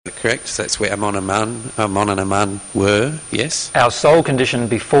correct? So that's where Amon and Aman were, yes? Our soul condition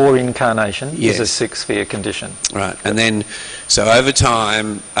before incarnation Yes. is a six-sphere condition. Right, and then, so over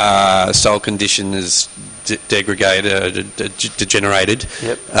time, soul condition is degenerated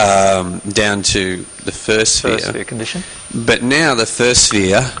Yep. down to the first sphere. First sphere condition. But now the first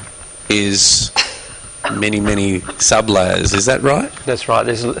sphere is many, many sub-layers, is that right? That's right.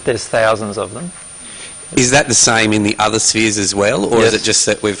 There's thousands of them. Is that the same in the other spheres as well, or is Yes. it just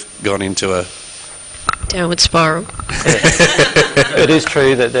that we've gone into a... Downward spiral. It is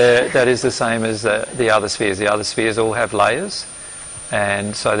true that that is the same as the other spheres. The other spheres all have layers,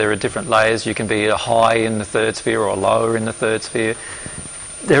 and so there are different layers. You can be a high in the third sphere or lower in the third sphere.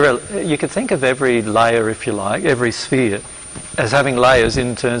 You could think of every layer, if you like, every sphere, as having layers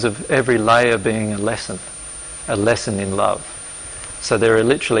in terms of every layer being a lesson in love. So there are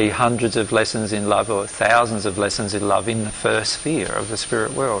literally hundreds of lessons in love, or thousands of lessons in love in the first sphere of the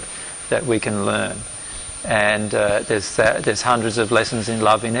spirit world that we can learn. And there's hundreds of lessons in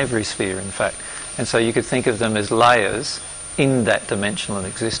love in every sphere, in fact. And so you could think of them as layers in that dimensional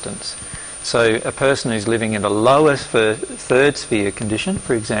existence. So a person who's living in a lower third sphere condition,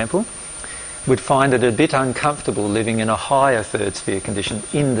 for example, would find it a bit uncomfortable living in a higher third sphere condition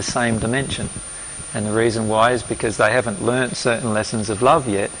in the same dimension. And the reason why is because they haven't learnt certain lessons of love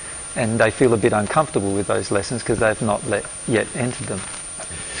yet, and they feel a bit uncomfortable with those lessons because they've not yet entered them.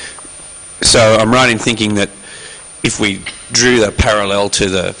 So I'm right in thinking that if we drew the parallel to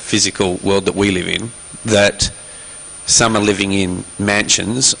the physical world that we live in, that some are living in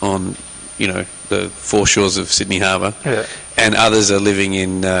mansions on, the foreshores of Sydney Harbour, Yeah. and others are living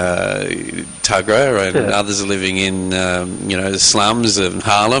in Tuggerah, and others are living in, the slums of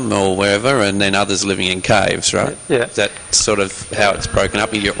Harlem or wherever, and then others are living in caves, right? Yeah. Is that sort of how it's broken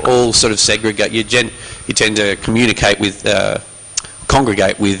up? You're all sort of segregate. You tend to communicate with,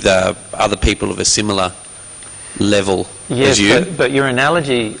 congregate with other people of a similar level as you. Yes, but your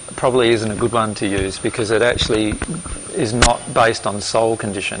analogy probably isn't a good one to use because it actually is not based on soul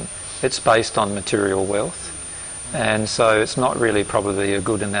condition. It's based on material wealth. And so it's not really probably a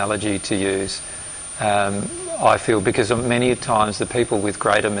good analogy to use, I feel, because many times the people with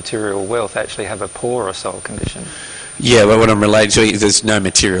greater material wealth actually have a poorer soul condition. Yeah, well, what I'm relating to is there's no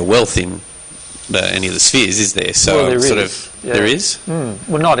material wealth in any of the spheres, is there? So Well, there sort is, of yeah. there is.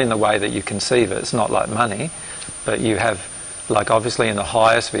 Well, not in the way that you conceive it. It's not like money, but you have, like obviously in the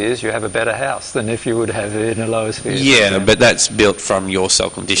higher spheres, you have a better house than if you would have it in a lower sphere. Yeah, but that's built from your soul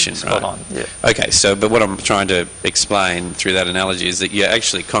condition, Spot right? on, yeah. Okay, but what I'm trying to explain through that analogy is that you're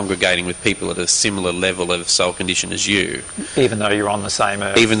actually congregating with people at a similar level of soul condition as you, Even though you're on the same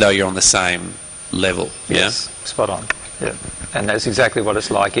earth. even though you're on the same level. Yes, spot on. Yeah, and that's exactly what it's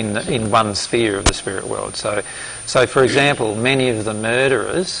like in one sphere of the spirit world. So for example, many of the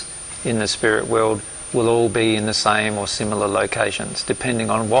murderers in the spirit world will all be in the same or similar locations, depending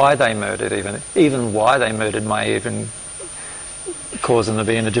on why they murdered. Even why they murdered may even cause them to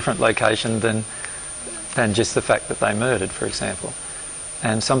be in a different location than just the fact that they murdered, for example.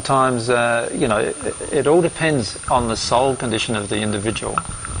 And sometimes, it all depends on the soul condition of the individual,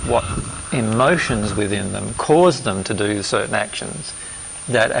 what emotions within them cause them to do certain actions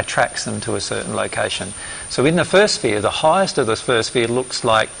that attracts them to a certain location. So in the first sphere, the highest of the first sphere looks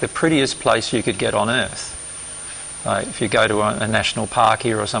like the prettiest place you could get on Earth. Like if you go to a national park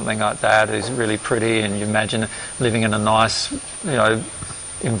here or something like that, it's really pretty, and you imagine living in a nice,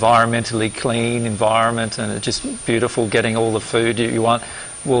 environmentally clean environment, and it's just beautiful, getting all the food you want.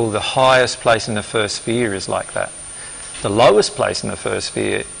 Well, the highest place in the first sphere is like that. The lowest place in the first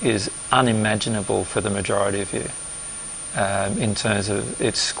sphere is unimaginable for the majority of you, in terms of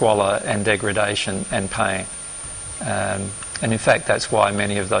its squalor and degradation and pain. And in fact, that's why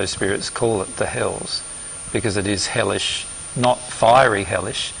many of those spirits call it the hells, because it is hellish, not fiery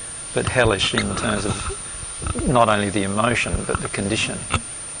hellish, but hellish in terms of not only the emotion, but the condition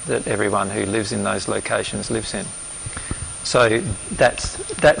that everyone who lives in those locations lives in. So that's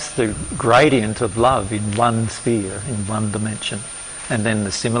the gradient of love in one sphere, in one dimension. And then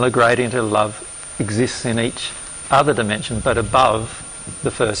the similar gradient of love exists in each other dimension, but above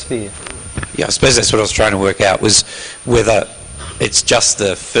the first sphere. Yeah, I suppose that's what I was trying to work out, was whether it's just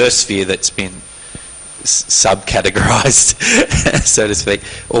the first sphere that's been subcategorised, so to speak,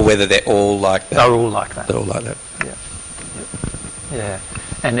 or whether they're all like that. They're all like that. They're all like that. Yeah.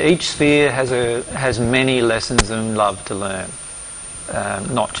 And each sphere has many lessons in love to learn,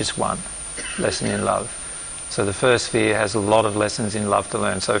 not just one lesson in love. So the first sphere has a lot of lessons in love to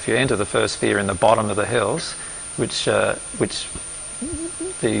learn. So if you enter the first sphere in the bottom of the hills, which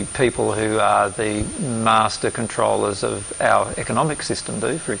the people who are the master controllers of our economic system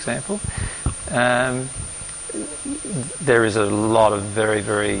do, for example. There is a lot of very,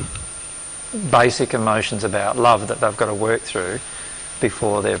 very basic emotions about love that they've got to work through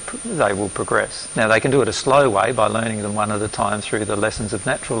before they will progress. Now, they can do it a slow way by learning them one at a time through the lessons of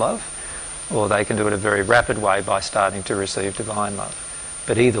natural love, or they can do it a very rapid way by starting to receive divine love.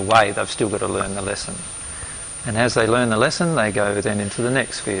 But either way, they've still got to learn the lesson. And as they learn the lesson, they go then into the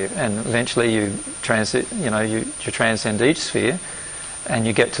next sphere, and eventually you transcend each sphere, and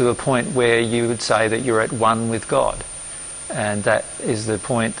you get to a point where you would say that you're at one with God. And that is the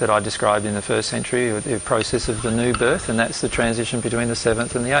point that I described in the first century, the process of the new birth, and that's the transition between the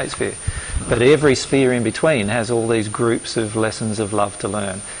seventh and the eighth sphere. But every sphere in between has all these groups of lessons of love to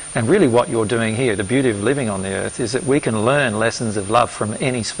learn. And really what you're doing here, the beauty of living on the earth, is that we can learn lessons of love from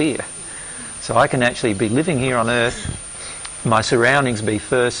any sphere. So I can actually be living here on earth, my surroundings be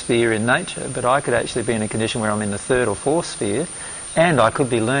first sphere in nature, but I could actually be in a condition where I'm in the third or fourth sphere, and I could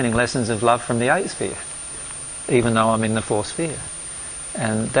be learning lessons of love from the eighth sphere, even though I'm in the fourth sphere.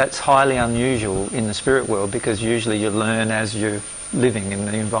 And that's highly unusual in the spirit world, because usually you learn as you're living in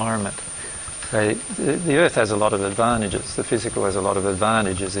the environment. So the earth has a lot of advantages. The physical has a lot of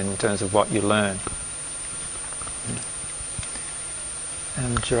advantages in terms of what you learn.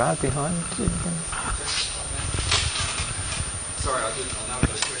 And Gerard behind you. Sorry, I know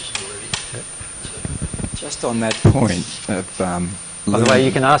this question already. Yep. Just on that point of by the way,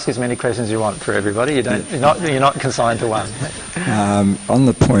 you can ask as many questions as you want for everybody. You're not consigned to one. On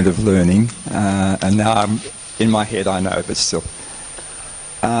the point of learning, and now in my head I know, but still,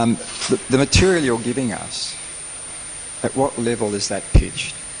 the material you're giving us, at what level is that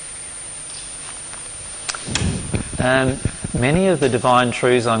pitched? Many of the divine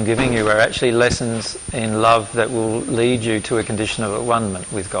truths I'm giving you are actually lessons in love that will lead you to a condition of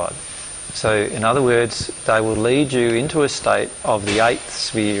at-one-ment with God. So, in other words, they will lead you into a state of the eighth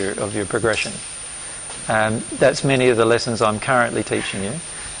sphere of your progression. That's many of the lessons I'm currently teaching you.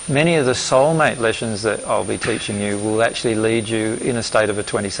 Many of the soulmate lessons that I'll be teaching you will actually lead you in a state of a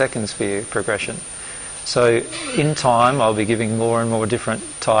 22nd sphere progression. So, in time, I'll be giving more and more different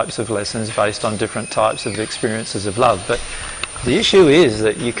types of lessons based on different types of experiences of love. But the issue is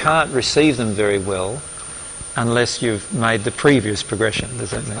that you can't receive them very well unless you've made the previous progression.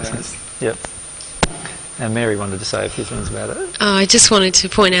 Does that make sense? Yep. And Mary wanted to say a few things about it. I just wanted to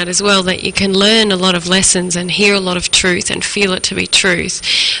point out as well that you can learn a lot of lessons and hear a lot of truth and feel it to be truth,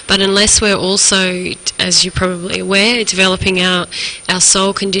 but unless we're also, as you're probably aware, developing our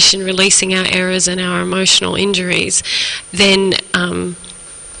soul condition, releasing our errors and our emotional injuries, then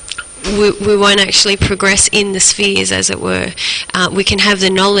we won't actually progress in the spheres, as it were. We can have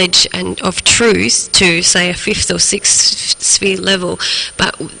the knowledge of truth to, say, a fifth or sixth sphere level,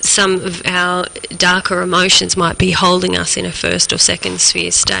 but some of our darker emotions might be holding us in a first or second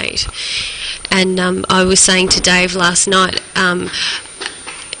sphere state. And I was saying to Dave last night,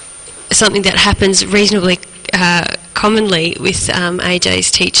 something that happens reasonably commonly with AJ's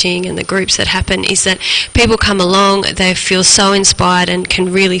teaching and the groups that happen is that people come along, they feel so inspired and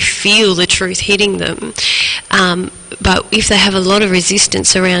can really feel the truth hitting them. But if they have a lot of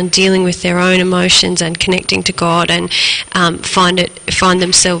resistance around dealing with their own emotions and connecting to God and find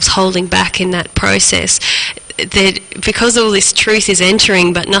themselves holding back in that process, that because all this truth is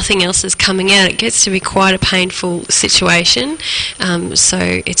entering but nothing else is coming out, it gets to be quite a painful situation. So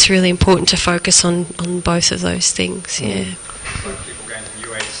it's really important to focus on both of those things. Yeah. When people go into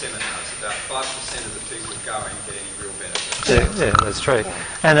New Age seminars, about 5% of the people going get any real benefit. Yeah, that's true.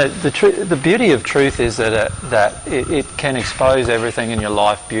 And the beauty of truth is that it can expose everything in your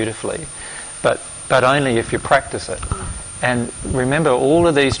life beautifully, but only if you practice it. And remember, all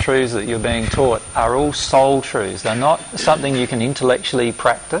of these truths that you're being taught are all soul truths. They're not something you can intellectually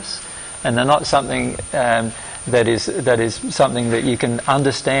practice, and they're not something that is something that you can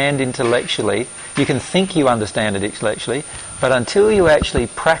understand intellectually. You can think you understand it intellectually, but until you actually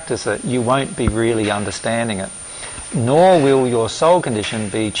practice it, you won't be really understanding it. Nor will your soul condition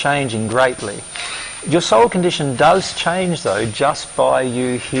be changing greatly. Your soul condition does change, though, just by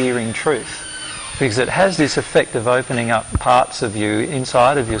you hearing truth, because it has this effect of opening up parts of you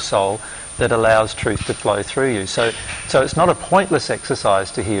inside of your soul that allows truth to flow through you. So it's not a pointless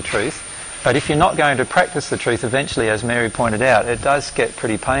exercise to hear truth, but if you're not going to practice the truth, eventually, as Mary pointed out, it does get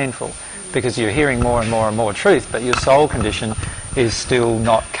pretty painful, because you're hearing more and more and more truth, but your soul condition is still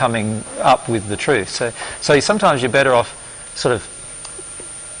not coming up with the truth. So sometimes you're better off sort of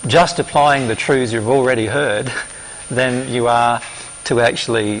just applying the truths you've already heard than you are to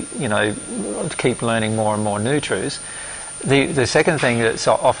actually, keep learning more and more new truths. The second thing that's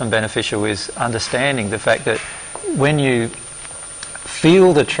often beneficial is understanding the fact that when you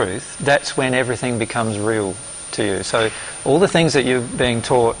feel the truth, that's when everything becomes real to you. So all the things that you're being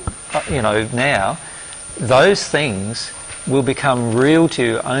taught, now, those things will become real to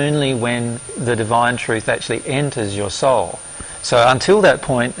you only when the divine truth actually enters your soul. So until that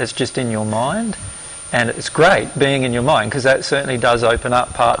point, it's just in your mind, and it's great being in your mind because that certainly does open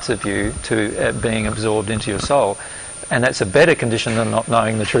up parts of you to being absorbed into your soul. And that's a better condition than not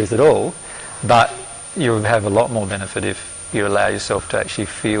knowing the truth at all, but you'll have a lot more benefit if you allow yourself to actually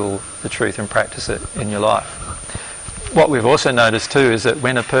feel the truth and practice it in your life. What we've also noticed too is that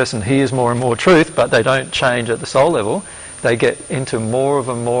when a person hears more and more truth, but they don't change at the soul level, they get into more of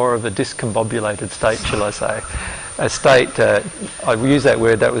a discombobulated state, shall I say. A state, I use that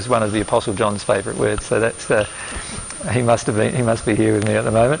word, that was one of the Apostle John's favourite words, so that's, he must be here with me at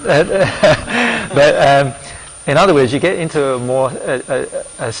the moment. But in other words, you get into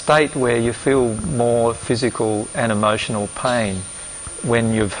a state where you feel more physical and emotional pain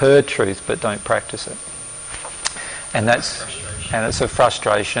when you've heard truth but don't practice it. And it's a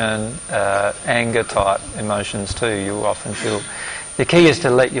frustration, anger type emotions too. You often feel. The key is to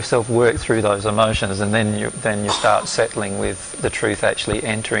let yourself work through those emotions, and then you start settling with the truth actually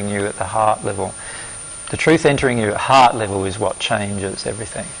entering you at the heart level. The truth entering you at heart level is what changes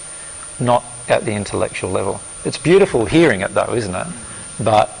everything, not at the intellectual level. It's beautiful hearing it though, isn't it?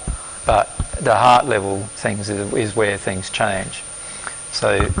 But the heart level things is where things change.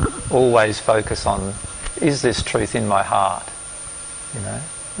 So always focus on, is this truth in my heart?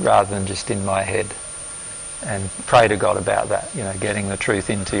 Rather than just in my head. And pray to God about that, getting the truth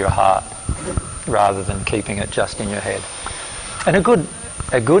into your heart rather than keeping it just in your head. And a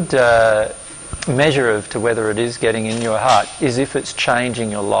good measure to whether it is getting in your heart is if it's changing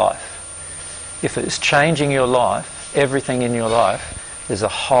your life. If it's changing your life, everything in your life, there's a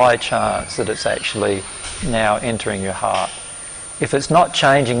high chance that it's actually now entering your heart. If it's not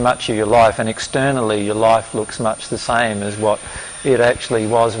changing much of your life and externally your life looks much the same as what it actually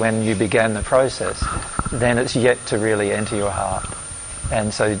was when you began the process, then it's yet to really enter your heart.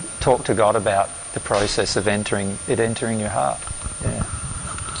 And so talk to God about the process of entering your heart. Yeah.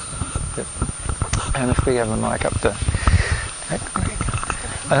 Yep. And if we have a mic up to...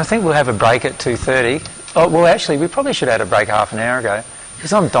 And I think we'll have a break at 2:30. Oh, well, actually, we probably should have had a break half an hour ago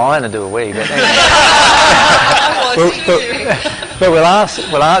because I'm dying to do a wee. But anyway. But we'll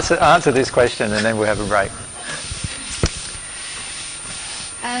answer this question and then we'll have a break.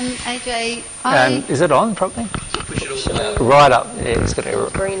 AJ, is it on properly? Right up. Yeah, it's got a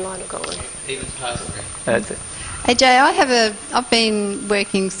green light or gone. That's it. AJ, I've been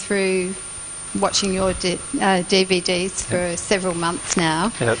working through watching your DVDs for several months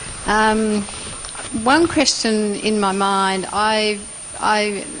now. Yep. One question in my mind, I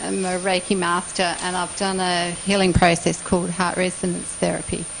am a Reiki master and I've done a healing process called heart resonance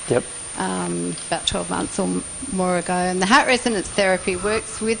therapy. Yep. About 12 months or more ago. And the heart resonance therapy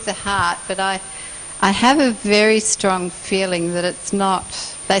works with the heart, but I have a very strong feeling that it's not...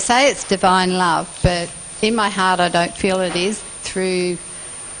 They say it's divine love, but in my heart I don't feel it is through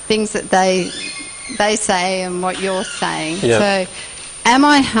things that they say and what you're saying. Yep. So am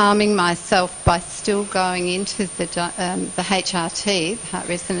I harming myself by still going into the HRT, the heart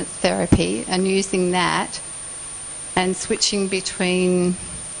resonance therapy, and using that and switching between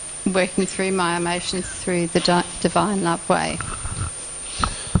working through my emotions through the divine love way?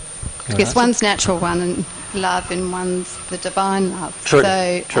 I guess one's natural one and love and one's the divine love. True.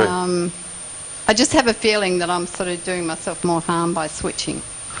 So True. I just have a feeling that I'm sort of doing myself more harm by switching.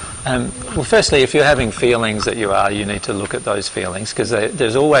 Well, firstly, if you're having feelings that you need to look at those feelings because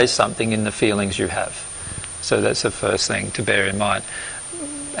there's always something in the feelings you have. So that's the first thing to bear in mind.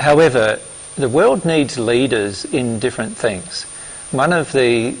 However, the world needs leaders in different things. One of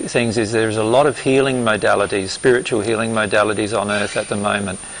the things is there's a lot of healing modalities, spiritual healing modalities on earth at the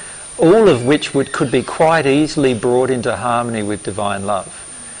moment, all of which could be quite easily brought into harmony with divine love.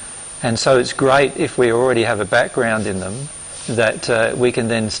 And so it's great if we already have a background in them that we can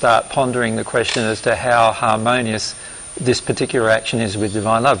then start pondering the question as to how harmonious this particular action is with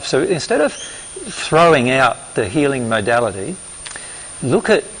divine love. So instead of throwing out the healing modality, look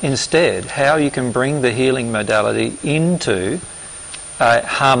at instead how you can bring the healing modality into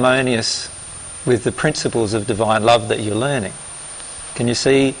harmonious with the principles of divine love that you're learning. Can you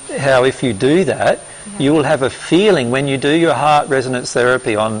see how if you do that, you will have a feeling when you do your heart resonance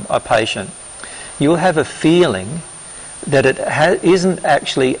therapy on a patient, you'll have a feeling that it isn't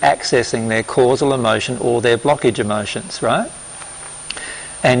actually accessing their causal emotion or their blockage emotions, right?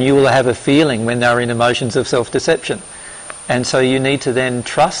 And you will have a feeling when they're in emotions of self-deception. And so you need to then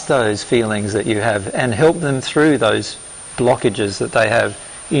trust those feelings that you have and help them through those blockages that they have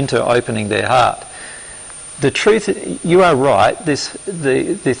into opening their heart. The truth, you are right,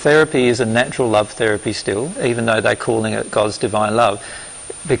 the therapy is a natural love therapy still, even though they're calling it God's divine love,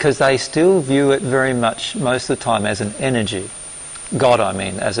 because they still view it very much, most of the time, as an energy. God, I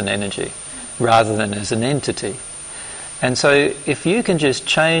mean, as an energy, rather than as an entity. And so if you can just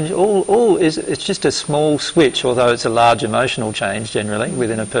change, it's just a small switch, although it's a large emotional change generally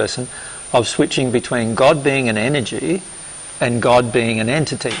within a person, of switching between God being an energy and God being an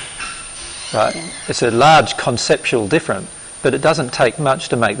entity. Right? Yeah. It's a large conceptual difference, but it doesn't take much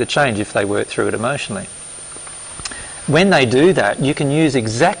to make the change if they work through it emotionally. When they do that, you can use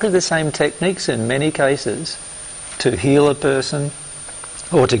exactly the same techniques in many cases to heal a person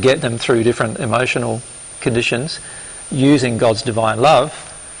or to get them through different emotional conditions using God's divine love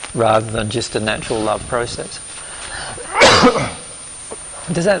rather than just a natural love process.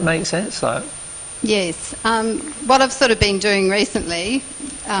 Does that make sense? Yes. What I've sort of been doing recently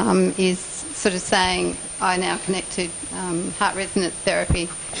is sort of saying I now connect to heart resonance therapy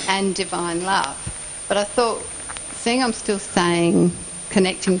and divine love. But I thought, seeing I'm still saying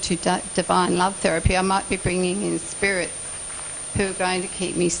connecting to divine love therapy, I might be bringing in spirits who are going to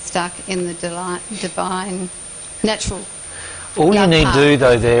keep me stuck in the divine, natural. All you need to do,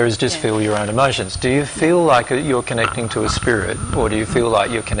 though, there is just feel your own emotions. Do you feel like you're connecting to a spirit, or do you feel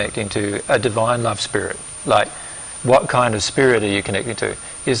like you're connecting to a divine love spirit? Like, what kind of spirit are you connecting to?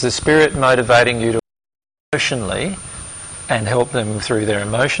 Is the spirit motivating you to emotionally and help them through their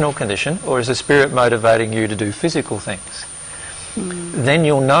emotional condition, or is the spirit motivating you to do physical things? Then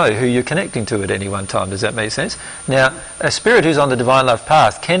you'll know who you're connecting to at any one time. Does that make sense? Now, a spirit who's on the divine love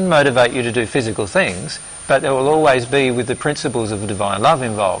path can motivate you to do physical things, but there will always be with the principles of divine love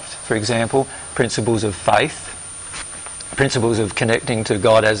involved. For example, principles of faith, principles of connecting to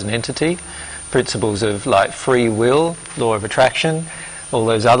God as an entity, principles of like free will, law of attraction, all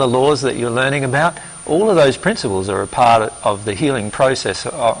those other laws that you're learning about. All of those principles are a part of the healing process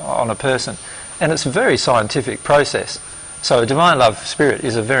on a person. And it's a very scientific process. So a divine love spirit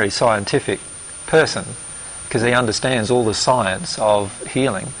is a very scientific person because he understands all the science of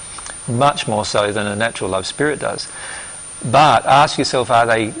healing, much more so than a natural love spirit does. But ask yourself,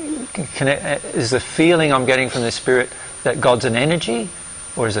 is the feeling I'm getting from this spirit that God's an energy,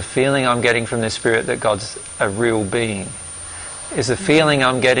 or is the feeling I'm getting from this spirit that God's a real being? Is the feeling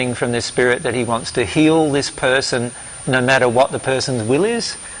I'm getting from this spirit that he wants to heal this person no matter what the person's will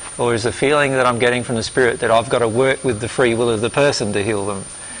is? Or is the feeling that I'm getting from the spirit that I've got to work with the free will of the person to heal them?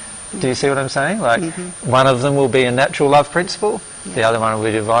 Do you see what I'm saying? Like, one of them will be a natural love principle, the other one will be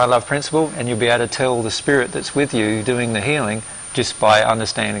a divine love principle, and you'll be able to tell the spirit that's with you doing the healing just by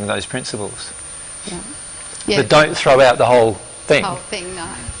understanding those principles. But don't throw out the whole thing. No.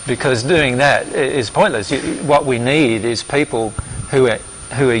 Because doing that is pointless. What we need is people who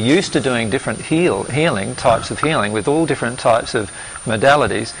are used to doing different healing types of healing with all different types of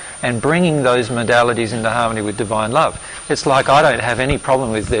modalities and bringing those modalities into harmony with divine love. It's like I don't have any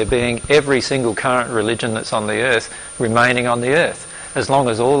problem with there being every single current religion that's on the earth remaining on the earth, as long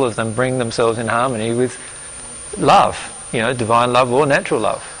as all of them bring themselves in harmony with love, divine love or natural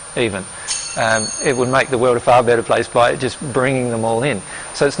love even. It would make the world a far better place by just bringing them all in.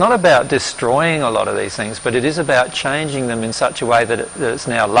 So it's not about destroying a lot of these things, but it is about changing them in such a way that it's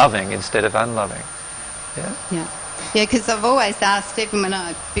now loving instead of unloving. Yeah, because I've always asked, even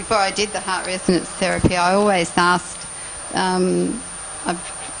before I did the heart resonance therapy, I always asked the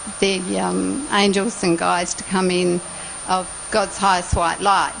angels and guides to come in of God's highest white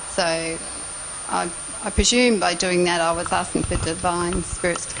light. So I presume by doing that I was asking for divine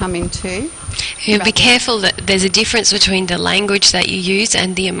spirits to come in too. Yeah, be careful that there's a difference between the language that you use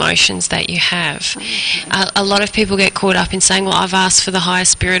and the emotions that you have. A lot of people get caught up in saying, well, I've asked for the higher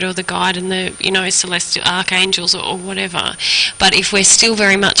spirit or the guide and the celestial archangels or whatever. But if we're still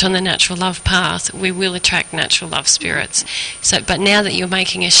very much on the natural love path, we will attract natural love spirits. But now that you're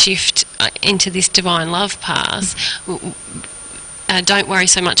making a shift into this divine love path, don't worry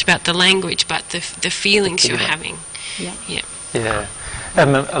so much about the language, but the feelings you're having. Yeah.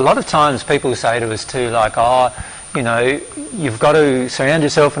 A lot of times people say to us too, like, you've got to surround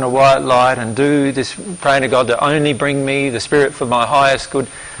yourself in a white light and do this, praying to God to only bring me the spirit for my highest good.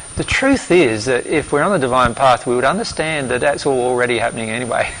 The truth is that if we're on the divine path, we would understand that that's all already happening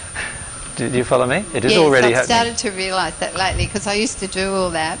anyway. Do you follow me? It is already happening. I've started to realise that lately, because I used to do all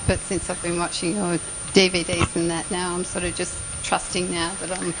that, but since I've been watching your DVDs and that now, I'm sort of just trusting now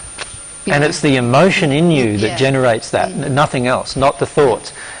that I'm And it's the emotion in you that generates that, nothing else, not the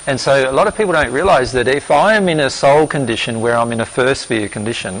thoughts. And so a lot of people don't realise that if I am in a soul condition where I'm in a first sphere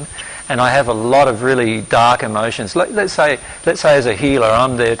condition and I have a lot of really dark emotions, let's say as a healer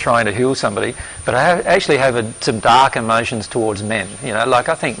I'm there trying to heal somebody, but I actually have some dark emotions towards men. You know, like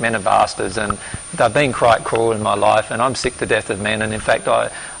I think men are bastards and they've been quite cruel in my life and I'm sick to death of men, and in fact I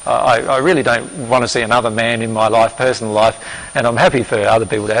really don't want to see another man in my life, personal life, and I'm happy for other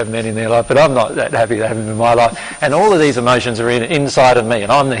people to have men in their life, but I'm not that happy to have them in my life. And all of these emotions are inside of me,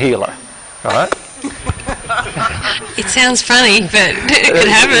 and I'm the healer, right? It sounds funny, but it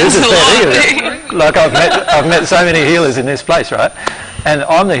happens a lot. Like I've met so many healers in this place, right? And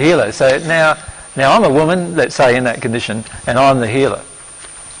I'm the healer. So now I'm a woman, let's say, in that condition, and I'm the healer.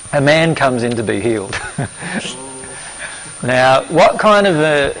 A man comes in to be healed. Now, what kind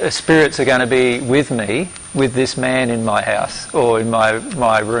of spirits are going to be with me, with this man in my house or in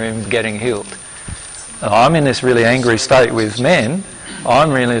my room getting healed? I'm in this really angry state with men.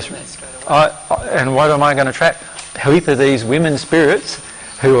 And what am I going to attract? A heap of these women spirits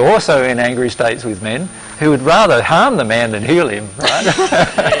who are also in angry states with men, who would rather harm the man than heal him, right?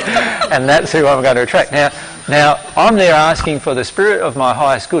 And that's who I'm going to attract. Now, I'm there asking for the spirit of my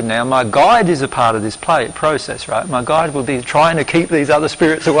highest good. Now, my guide is a part of this process, right? My guide will be trying to keep these other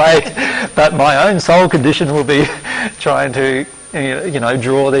spirits away, but my own soul condition will be trying to, you know,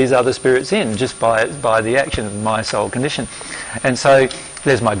 draw these other spirits in just by the action of my soul condition. And so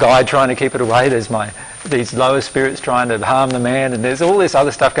there's my guide trying to keep it away, there's these lower spirits trying to harm the man, and there's all this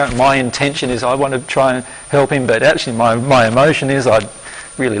other stuff going on. My intention is I want to try and help him, but actually my emotion is I'd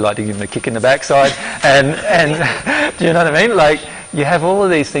really like to give him a kick in the backside. And do you know what I mean? Like, you have all of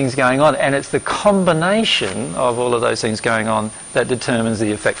these things going on, and it's the combination of all of those things going on that determines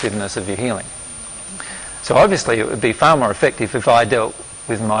the effectiveness of your healing. So obviously it would be far more effective if I dealt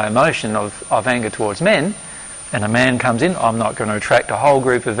with my emotion of anger towards men, and a man comes in. I'm not going to attract a whole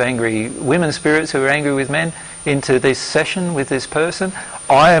group of angry women spirits who are angry with men into this session with this person.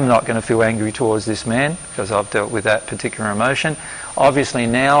 I am not going to feel angry towards this man because I've dealt with that particular emotion. Obviously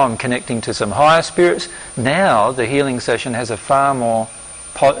now I'm connecting to some higher spirits. Now the healing session has a far more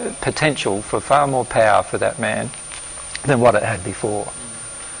potential for far more power for that man than what it had before.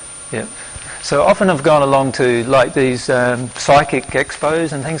 Yeah. So often I've gone along to like these psychic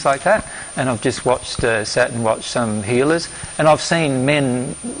expos and things like that, and I've just sat and watched some healers, and I've seen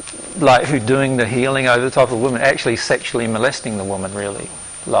men like who doing the healing over the top of women actually sexually molesting the woman, really,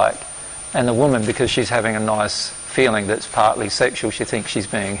 like, and the woman, because she's having a nice feeling that's partly sexual, she thinks she's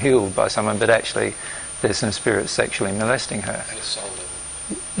being healed by someone, but actually there's some spirit sexually molesting her. At a soul level?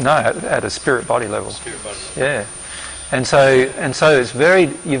 No, at a spirit body level. Spirit body level. Yeah. And so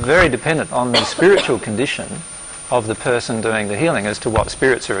you're very dependent on the spiritual condition of the person doing the healing as to what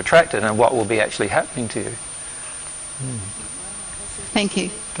spirits are attracted and what will be actually happening to you. Thank you.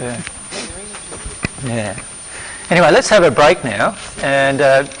 Yeah. Yeah. Anyway, let's have a break now. And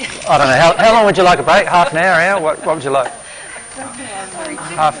I don't know, how long would you like a break? Half an hour? What would you like?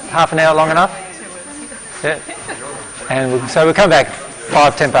 Half an hour long enough? Yeah. And so we'll come back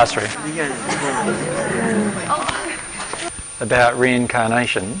 10 past 3. About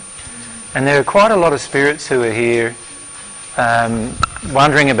reincarnation, and there are quite a lot of spirits who are here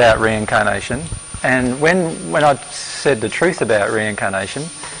wondering about reincarnation. And when I said the truth about reincarnation,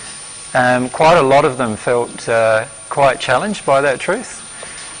 quite a lot of them felt quite challenged by that truth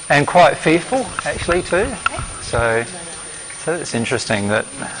and quite fearful actually too. So it's interesting that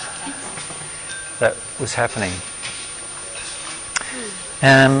was happening.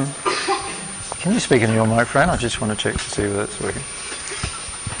 Can you speak into your microphone? I just want to check to see whether it's working.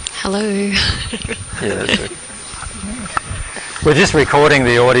 Hello. Yeah, that's it. We're just recording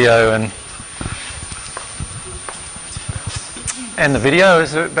the audio and the video.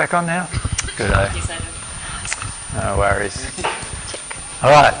 Is it back on now? Good day. No worries. All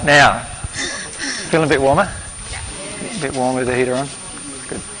right, now, feeling a bit warmer? A bit warmer with the heater on?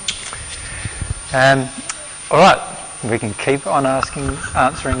 Good. All right, we can keep on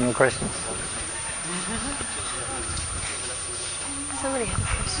answering your questions. Somebody had a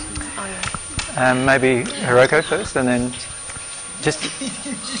question. Oh, yeah. Maybe Hiroko first, and then just...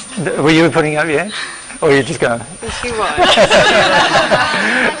 Were you putting up your hand? Or were you just going? She was.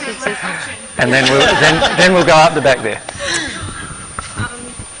 And then we'll go up the back there.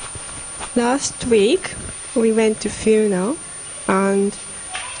 Last week, we went to funeral, and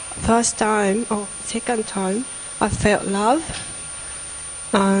second time, I felt love,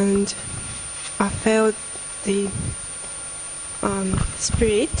 and I felt the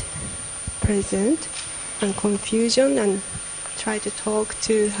spirit present, and confusion and try to talk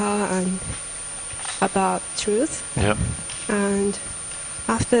to her and about truth. Yep. And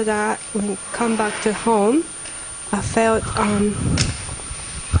after that, when I come back to home, I felt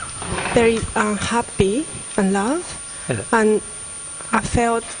very happy and love. Yeah. And I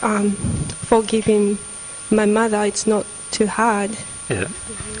felt forgiving my mother. It's not too hard. Yeah.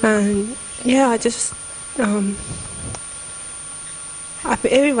 And yeah, I just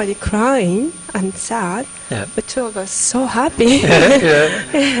everybody crying and sad, Yeah. but two of us so happy.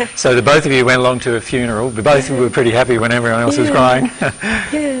 Yeah. So the both of you went along to a funeral, but both of you were pretty happy when everyone else was Yeah. crying.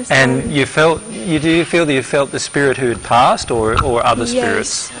 Yes. And do you feel that you felt the spirit who had passed, or other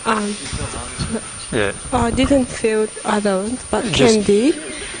spirits? Yes. Yeah. I didn't feel others, but Just- Ken did.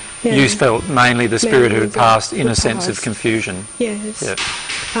 Yeah. You felt mainly the spirit who Mainly had passed in who a sense of passed. confusion. Yes. Yeah.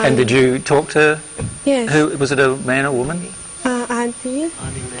 And did you talk to Yes. who? Was it a man or woman? Auntie,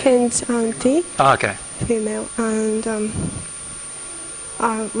 Ken's auntie, Oh, okay. female, and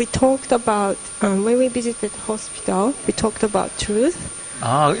we talked about when we visited hospital. We talked about truth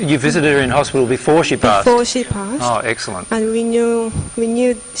Oh, you visited her in hospital before she passed? before she passed, Oh, excellent. and we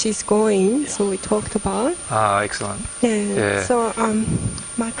knew she's going, so we talked about. Oh, excellent. Yeah. So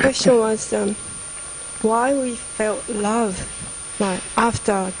my question was why we felt love like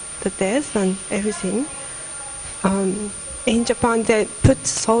after the death and everything. In Japan, they put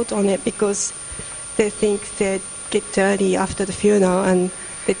salt on it because they think they get dirty after the funeral, and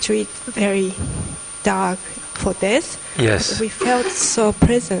they treat very dark for death. Yes. We felt so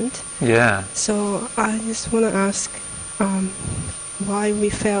present. Yeah. So I just want to ask why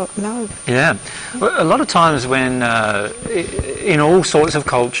we felt love. Yeah. Well, a lot of times when, in all sorts of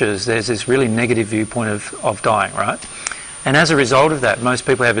cultures, there's this really negative viewpoint of dying, right? And as a result of that, most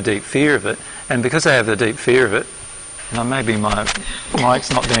people have a deep fear of it. And because they have the deep fear of it, now maybe my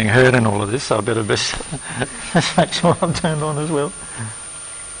mic's not being heard in all of this, so I better just make sure I'm turned on as well.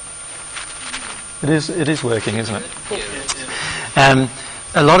 It is working, isn't it?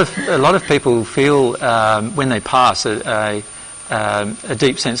 A lot of people feel when they pass a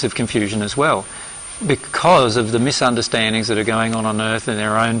deep sense of confusion as well, because of the misunderstandings that are going on Earth and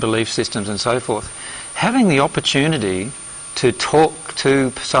their own belief systems and so forth. Having the opportunity to talk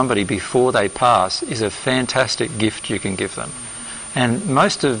to somebody before they pass is a fantastic gift you can give them. And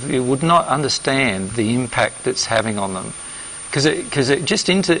most of you would not understand the impact it's having on them. Because it just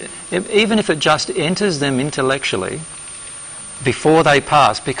even if it just enters them intellectually before they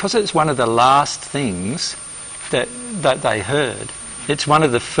pass, because it's one of the last things that they heard, it's one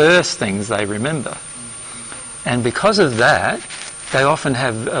of the first things they remember. And because of that, they often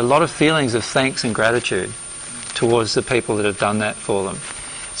have a lot of feelings of thanks and gratitude towards the people that have done that for them.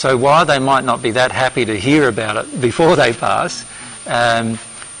 So while they might not be that happy to hear about it before they pass,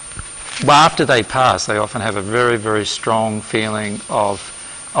 after they pass, they often have a very, very strong feeling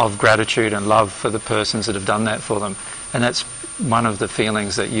of gratitude and love for the persons that have done that for them. And that's one of the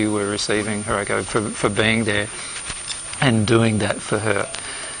feelings that you were receiving, Hiroko, for being there and doing that for her.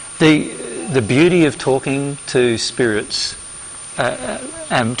 The beauty of talking to spirits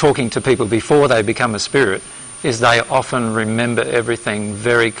and talking to people before they become a spirit is they often remember everything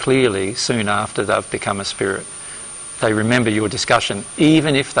very clearly soon after they've become a spirit. They remember your discussion,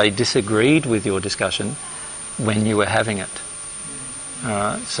 even if they disagreed with your discussion when you were having it.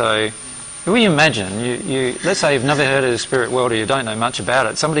 So, will you imagine, let's say you've never heard of the spirit world or you don't know much about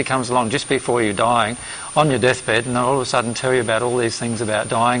it, somebody comes along just before you're dying on your deathbed and they'll all of a sudden tell you about all these things about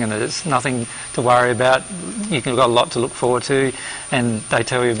dying and that it's nothing to worry about, you've got a lot to look forward to, and they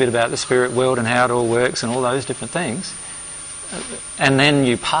tell you a bit about the spirit world and how it all works and all those different things. And then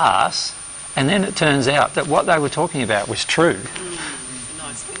you pass, and then it turns out that what they were talking about was true.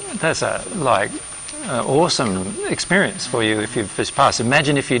 That's awesome experience for you if you've just passed.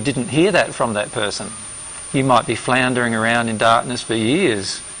 Imagine if you didn't hear that from that person. You might be floundering around in darkness for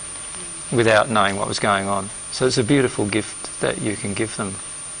years without knowing what was going on. So it's a beautiful gift that you can give them.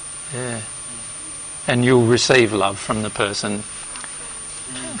 Yeah. And you'll receive love from the person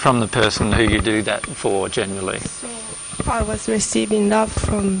who you do that for generally. So I was receiving love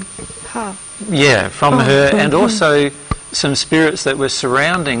from her. Yeah, from her, from and her. also some spirits that were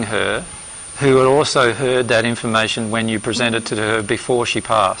surrounding her who had also heard that information when you presented to her before she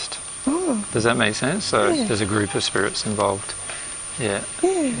passed. Oh. Does that make sense? So Yeah. there's a group of spirits involved. Yeah.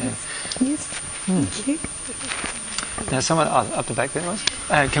 Yeah. Yes. Thank you. Now someone up the back there, was?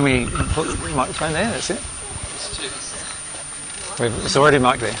 Can we put the microphone there? That's it. It's already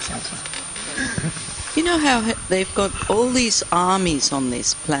mic there. You know how they've got all these armies on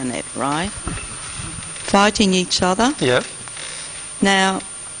this planet, right? Fighting each other. Yep. Now,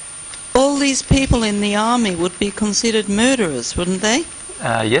 all these people in the army would be considered murderers, wouldn't they?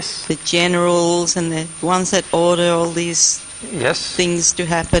 Yes. The generals and the ones that order all these Yes. things to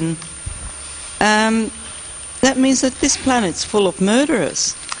happen. That means that this planet's full of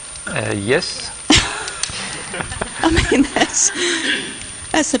murderers. Yes. I mean,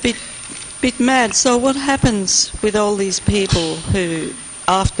 that's a bit mad. So what happens with all these people who,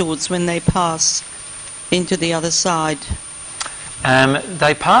 afterwards, when they pass into the other side?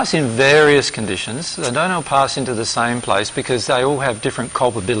 They pass in various conditions. They don't all pass into the same place because they all have different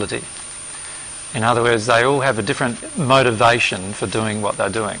culpability. In other words, they all have a different motivation for doing what they're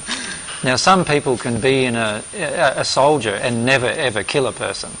doing. Now, some people can be in a soldier and never ever kill a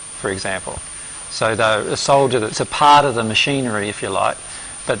person, for example. So they're a soldier that's a part of the machinery, if you like,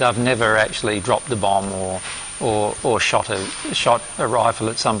 but they've never actually dropped a bomb or shot a rifle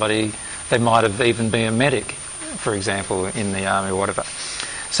at somebody. They might have even been a medic, for example, in the army or whatever.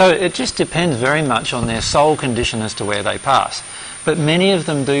 So it just depends very much on their soul condition as to where they pass. But many of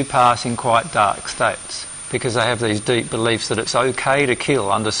them do pass in quite dark states because they have these deep beliefs that it's okay to kill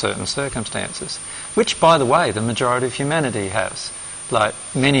under certain circumstances, which, by the way, the majority of humanity has. Like,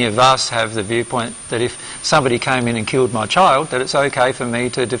 many of us have the viewpoint that if somebody came in and killed my child, that it's okay for me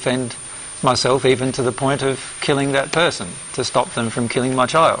to defend myself even to the point of killing that person, to stop them from killing my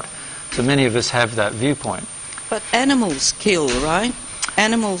child. So many of us have that viewpoint. But animals kill, right?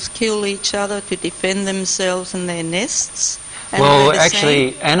 Animals kill each other to defend themselves and their nests. And Well,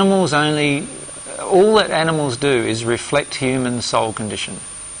 actually, animals only... All that animals do is reflect human soul condition.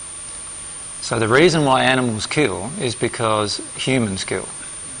 So the reason why animals kill is because humans kill.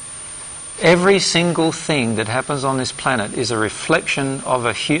 Every single thing that happens on this planet is a reflection of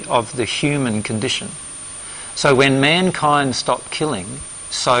the human condition. So when mankind stop killing,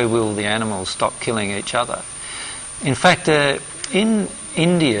 so will the animals stop killing each other. In fact, in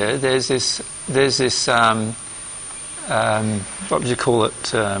India, there's this what would you call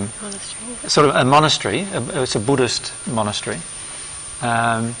it? Monastery. Sort of a monastery. It's a Buddhist monastery,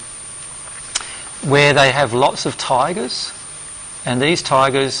 where they have lots of tigers, and these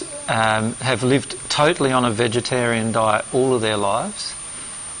tigers have lived totally on a vegetarian diet all of their lives,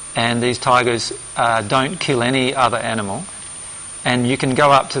 and these tigers don't kill any other animal, and you can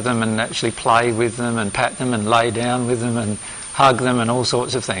go up to them and actually play with them and pat them and lay down with them and hug them and all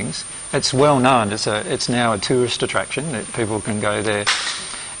sorts of things. It's well known. It's now a tourist attraction that people can go there,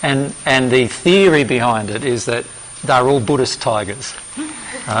 and the theory behind it is that they're all Buddhist tigers.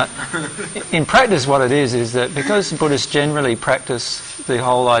 Right? In practice, what it is that because Buddhists generally practice the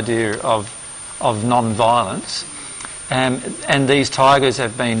whole idea of non-violence, and these tigers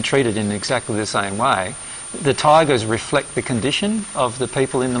have been treated in exactly the same way, the tigers reflect the condition of the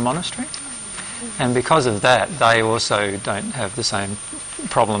people in the monastery, and because of that, they also don't have the same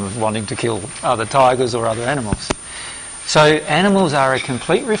problem of wanting to kill other tigers or other animals. So animals are a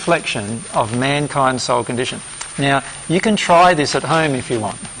complete reflection of mankind's soul condition. Now, you can try this at home if you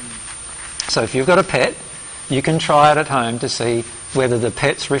want. So if you've got a pet, you can try it at home to see whether the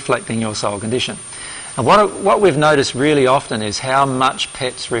pet's reflecting your soul condition. And what we've noticed really often is how much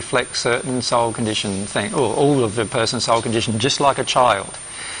pets reflect certain soul condition thing, or all of the person's soul condition, just like a child.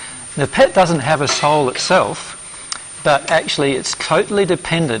 The pet doesn't have a soul itself, but actually it's totally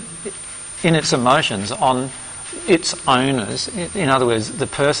dependent in its emotions on its owners. In other words, the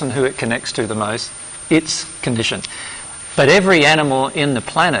person who it connects to the most, its condition. But every animal in the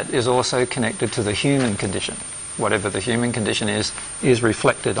planet is also connected to the human condition. Whatever the human condition is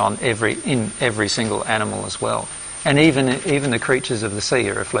reflected on in every single animal as well. And even the creatures of the sea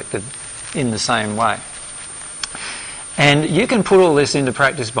are reflected in the same way. And you can put all this into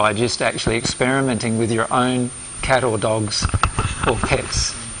practice by just actually experimenting with your own cat or dog's or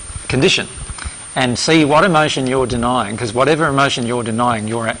pet's condition and see what emotion you're denying, because whatever emotion you're denying,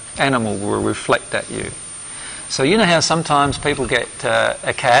 your animal will reflect at you. So you know how sometimes people get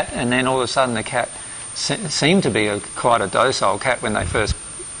a cat and then all of a sudden the cat seemed to be quite a docile cat when they first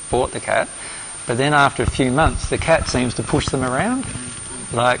bought the cat, but then after a few months the cat seems to push them around.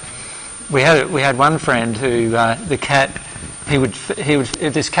 Like we had one friend who the cat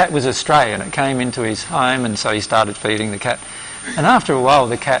this cat was stray and it came into his home, and so he started feeding the cat, and after a while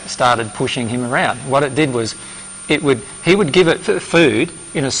the cat started pushing him around. What it did was he would give it food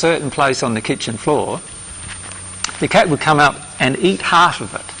in a certain place on the kitchen floor. The cat would come up and eat half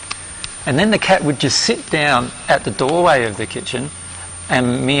of it, and then the cat would just sit down at the doorway of the kitchen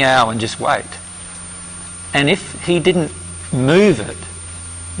and meow and just wait. And if he didn't move it,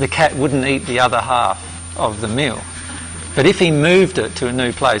 the cat wouldn't eat the other half of the meal. But if he moved it to a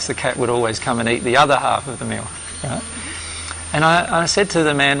new place, the cat would always come and eat the other half of the meal. Right? And I said to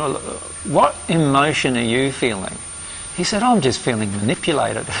the man, well, what emotion are you feeling? He said, I'm just feeling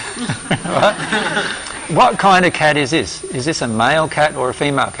manipulated. Right? What kind of cat is this? Is this a male cat or a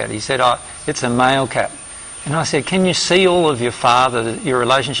female cat? He said, it's a male cat. And I said, can you see all of your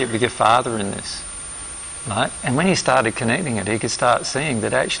relationship with your father in this? Right? And when he started connecting it, he could start seeing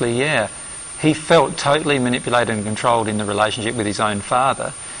that actually, yeah, he felt totally manipulated and controlled in the relationship with his own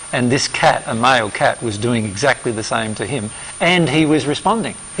father. And this cat, a male cat, was doing exactly the same to him. And he was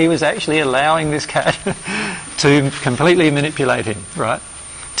responding. He was actually allowing this cat to completely manipulate him, right?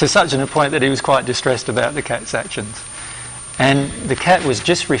 To such a point that he was quite distressed about the cat's actions. And the cat was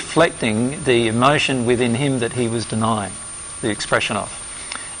just reflecting the emotion within him that he was denying the expression of.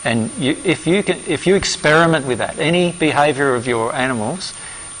 And if you experiment with that, any behaviour of your animals,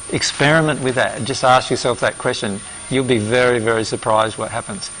 experiment with that and just ask yourself that question, you'll be very, very surprised what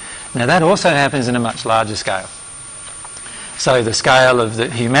happens. Now that also happens in a much larger scale. So the scale of the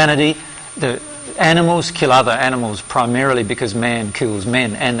humanity, the animals kill other animals primarily because man kills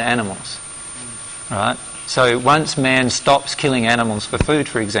men and animals. Right? So once man stops killing animals for food,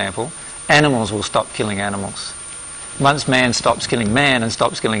 for example, animals will stop killing animals. Once man stops killing man and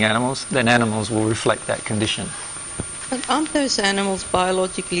stops killing animals, then animals will reflect that condition. But aren't those animals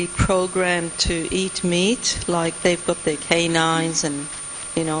biologically programmed to eat meat? Like they've got their canines and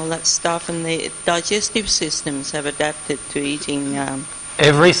all that stuff, and their digestive systems have adapted to eating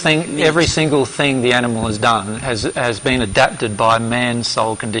every single thing the animal has done has been adapted by man's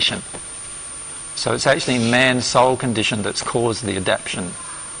soul condition. So it's actually man's soul condition that's caused the adaptation,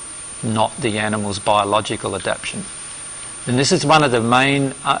 not the animal's biological adaptation. And this is one of the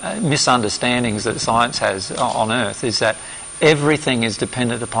main misunderstandings that science has on Earth, is that everything is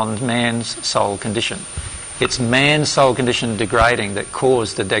dependent upon man's soul condition. It's man's soul condition degrading that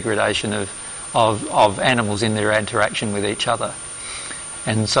caused the degradation of animals in their interaction with each other.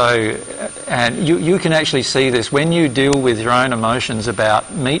 And so, and you can actually see this when you deal with your own emotions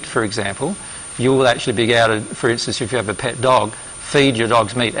about meat, for example. You will actually be able to, for instance, if you have a pet dog, feed your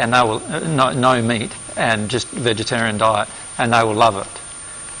dogs meat, and they will no meat and just vegetarian diet, and they will love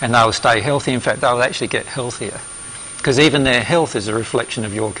it, and they will stay healthy. In fact, they will actually get healthier, because even their health is a reflection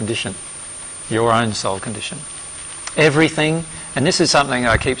of your condition, your own soul condition. Everything, and this is something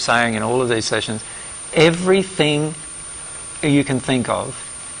I keep saying in all of these sessions, everything you can think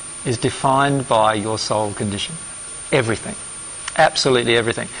of is defined by your soul condition. Everything. Absolutely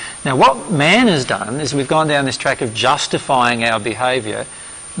everything. Now what man has done is we've gone down this track of justifying our behaviour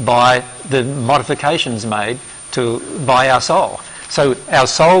by the modifications made by our soul. So our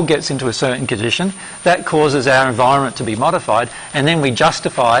soul gets into a certain condition, that causes our environment to be modified, and then we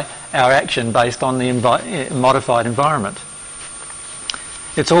justify our action based on the modified environment.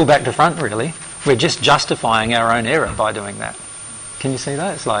 It's all back to front really. We're just justifying our own error by doing that. Can you see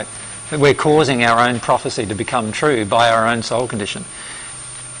that? It's like we're causing our own prophecy to become true by our own soul condition.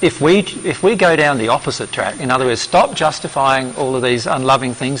 If we go down the opposite track, in other words, stop justifying all of these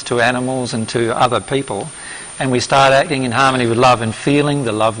unloving things to animals and to other people, and we start acting in harmony with love and feeling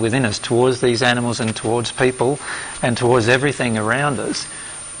the love within us towards these animals and towards people and towards everything around us,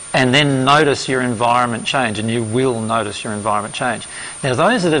 and then notice your environment change, and you will notice your environment change. Now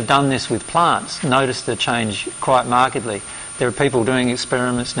those that have done this with plants notice the change quite markedly. There are people doing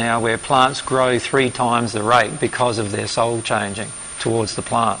experiments now where plants grow 3 times the rate because of their soul changing towards the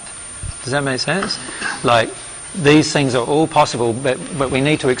plant. Does that make sense? Like, these things are all possible, but we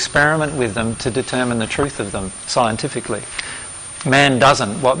need to experiment with them to determine the truth of them scientifically. Man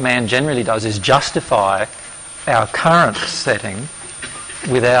doesn't. What man generally does is justify our current setting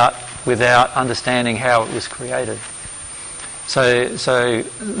without understanding how it was created. So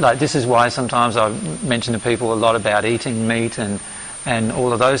like this is why sometimes I mention to people a lot about eating meat and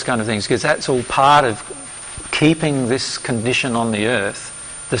all of those kind of things, because that's all part of keeping this condition on the earth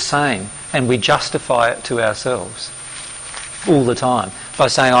the same, and we justify it to ourselves all the time by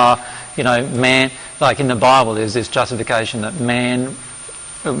saying, man, like in the Bible there's this justification that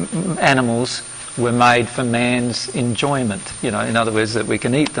animals were made for man's enjoyment, in other words, that we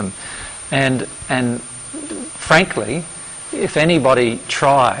can eat them. And frankly, if anybody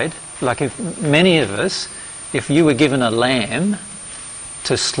tried, like if many of us, if you were given a lamb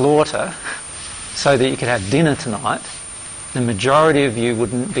to slaughter so that you could have dinner tonight, the majority of you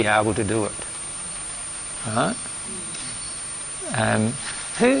wouldn't be able to do it. Right?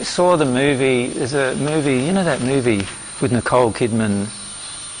 Who saw the movie? There's a movie, that movie with Nicole Kidman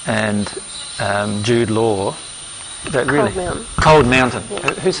and Jude Law? Cold Mountain.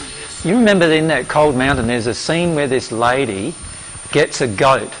 Yeah. You remember in that Cold Mountain there's a scene where this lady gets a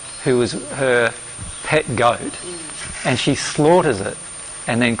goat who was her pet goat, and she slaughters it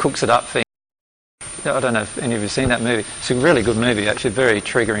and then cooks it up for... I don't know if any of you have seen that movie. It's a really good movie, actually, a very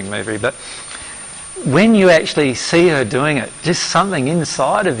triggering movie. But when you actually see her doing it, just something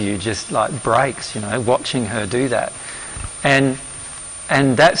inside of you just like breaks, you know, watching her do that. And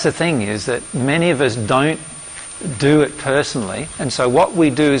that's the thing, is that many of us don't do it personally, and so what we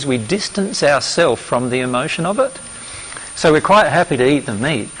do is we distance ourselves from the emotion of it. So we're quite happy to eat the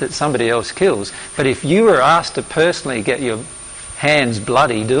meat that somebody else kills, but if you were asked to personally get your hands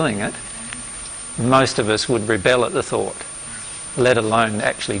bloody doing it, most of us would rebel at the thought, let alone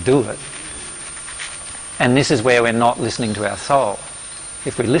actually do it. And this is where we're not listening to our soul.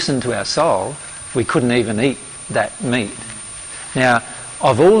 If we listened to our soul, we couldn't even eat that meat. Now,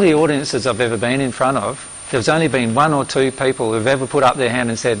 of all the audiences I've ever been in front of, there's only been 1 or 2 people who've ever put up their hand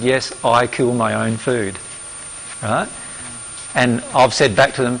and said, yes, I kill my own food. Right? And I've said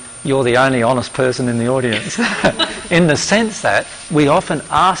back to them, you're the only honest person in the audience. In the sense that we often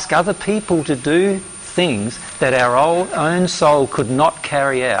ask other people to do things that our own soul could not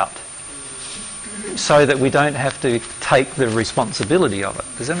carry out, so that we don't have to take the responsibility of it.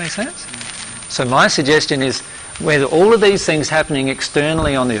 Does that make sense? So my suggestion is, with all of these things happening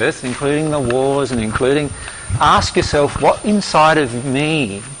externally on the earth, including the wars and ask yourself, what inside of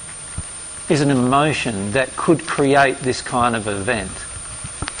me is an emotion that could create this kind of event?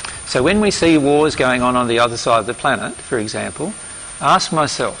 So when we see wars going on the other side of the planet, for example, ask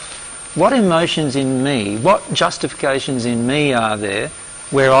myself, what emotions in me, what justifications in me are there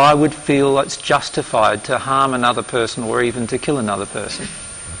where I would feel it's justified to harm another person or even to kill another person?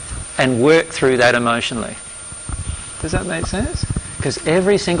 And work through that emotionally. Does that make sense? Because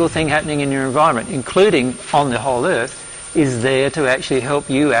every single thing happening in your environment, including on the whole earth, is there to actually help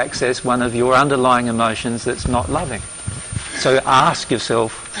you access one of your underlying emotions that's not loving. So ask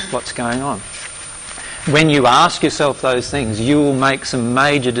yourself what's going on. When you ask yourself those things, you will make some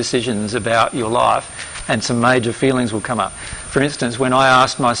major decisions about your life, and some major feelings will come up. For instance, when I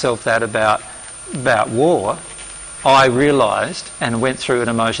asked myself that about war, I realised and went through an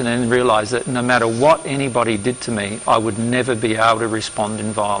emotion and realised that no matter what anybody did to me, I would never be able to respond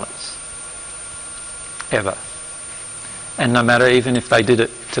in violence. Ever. And no matter even if they did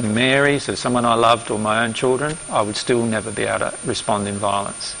it to Mary, so someone I loved, or my own children, I would still never be able to respond in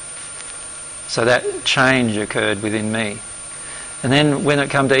violence. So that change occurred within me. And then when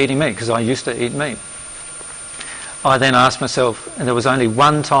it came to eating meat, because I used to eat meat, I then asked myself, and there was only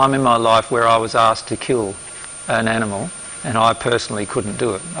one time in my life where I was asked to kill an animal, and I personally couldn't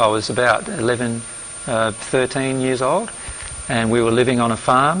do it. I was about 13 years old, and we were living on a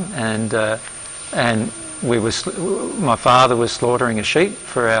farm, and my father was slaughtering a sheep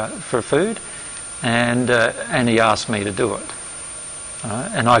for food, and he asked me to do it,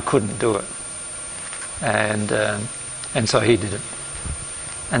 and I couldn't do it, and so he did it.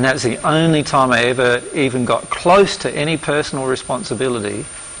 And that's the only time I ever even got close to any personal responsibility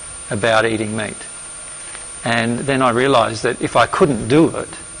about eating meat. And then I realised that if I couldn't do it,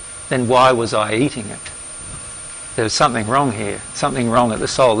 then why was I eating it? There was something wrong here, something wrong at the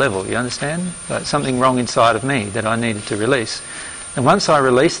soul level, you understand? Like something wrong inside of me that I needed to release. And once I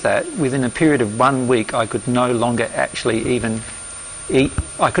released that, within a period of 1 week, I could no longer actually even eat.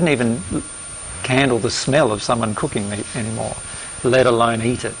 I couldn't even handle the smell of someone cooking meat anymore, let alone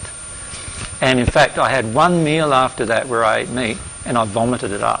eat it. And in fact, I had one meal after that where I ate meat, and I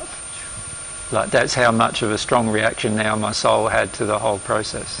vomited it up. Like, that's how much of a strong reaction now my soul had to the whole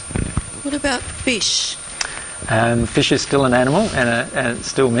process. What about fish? Fish is still an animal, and it's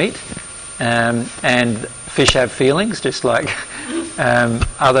still meat. And fish have feelings, just like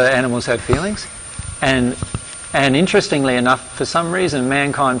other animals have feelings. And interestingly enough, for some reason,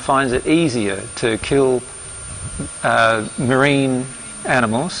 mankind finds it easier to kill marine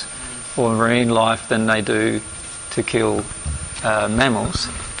animals or marine life than they do to kill mammals.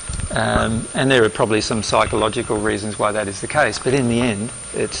 And there are probably some psychological reasons why that is the case, but in the end,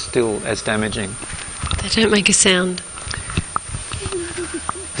 it's still as damaging. They don't make a sound.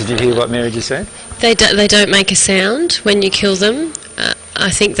 Did you hear what Mary just said? They don't make a sound when you kill them. I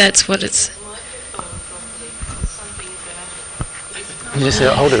think that's what it's... You just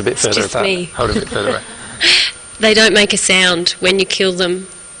hold it a bit It's further just apart. me. Hold it a bit further away. They don't make a sound when you kill them.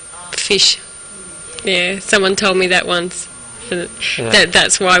 Fish. Yeah, someone told me that once. Yeah.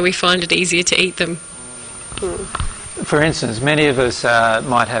 That's why we find it easier to eat them. For instance, many of us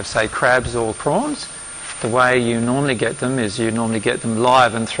might have, say, crabs or prawns. The way you normally get them is you normally get them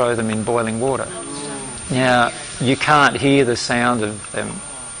live and throw them in boiling water. Now, you can't hear the sound of them,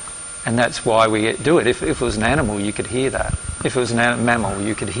 and that's why we do it. If it was an animal, you could hear that. If it was a mammal,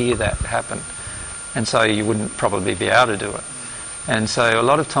 you could hear that happen. and so you wouldn't probably be able to do it. And so a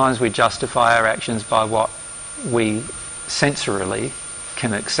lot of times we justify our actions by what we sensorily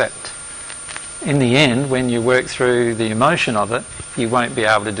can accept. In the end, when you work through the emotion of it, you won't be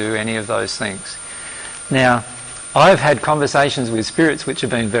able to do any of those things. Now, I've had conversations with spirits which have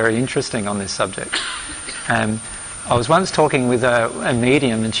been very interesting on this subject. I was once talking with a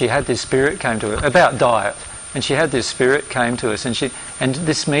medium, and she had this spirit came to her about diet, and she had this spirit came to us, and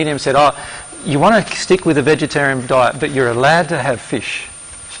this medium said, "Oh, you want to stick with a vegetarian diet, but you're allowed to have fish."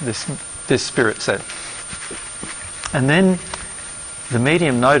 This spirit said, and then the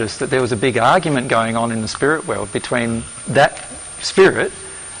medium noticed that there was a big argument going on in the spirit world between that spirit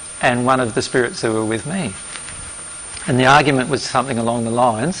and one of the spirits who were with me. And the argument was something along the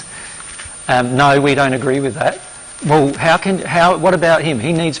lines, no, we don't agree with that. Well, what about him?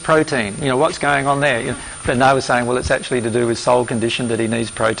 He needs protein. You know, what's going on there? But no was saying, well, it's actually to do with soul condition that he needs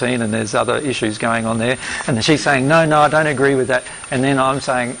protein, and there's other issues going on there. And then she's saying, no, I don't agree with that. And then I'm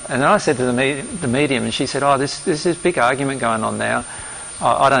saying, and then I said to the medium, and she said, oh, this big argument going on now.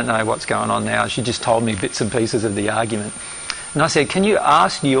 I don't know what's going on now. She just told me bits and pieces of the argument. And I said, can you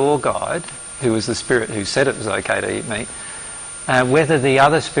ask your guide, who was the spirit who said it was okay to eat meat, whether the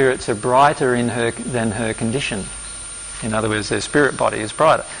other spirits are brighter in her than her condition? In other words, their spirit body is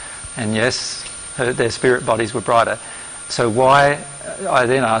brighter. And yes, their spirit bodies were brighter. So I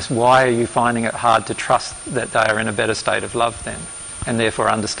then asked, why are you finding it hard to trust that they are in a better state of love then, and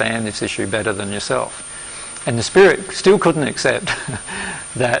therefore understand this issue better than yourself? And the spirit still couldn't accept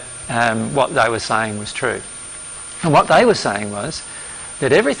that what they were saying was true. And what they were saying was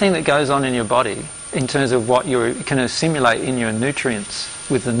that everything that goes on in your body, in terms of what you can assimilate in your nutrients,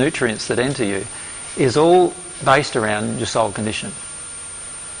 with the nutrients that enter you, is all based around your soul condition.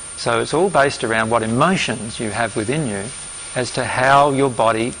 So it's all based around what emotions you have within you as to how your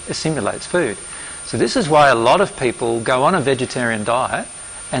body assimilates food. So this is why a lot of people go on a vegetarian diet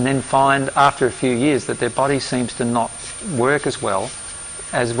and then find after a few years that their body seems to not work as well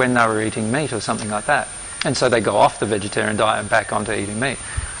as when they were eating meat or something like that. And so they go off the vegetarian diet and back onto eating meat.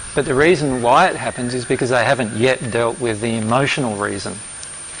 But the reason why it happens is because they haven't yet dealt with the emotional reason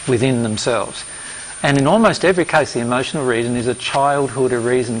within themselves. And in almost every case, the emotional reason is a childhood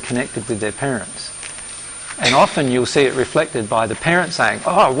reason connected with their parents. And often you'll see it reflected by the parent saying,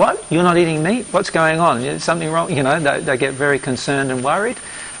 oh, what? You're not eating meat? What's going on? Is something wrong? You know, they get very concerned and worried.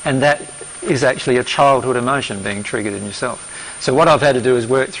 And that is actually a childhood emotion being triggered in yourself. So what I've had to do is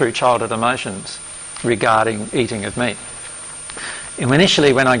work through childhood emotions regarding eating of meat. And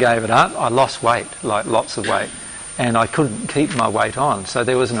initially when I gave it up, I lost weight, like lots of weight. And I couldn't keep my weight on. So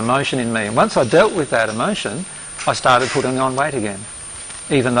there was an emotion in me. And once I dealt with that emotion, I started putting on weight again,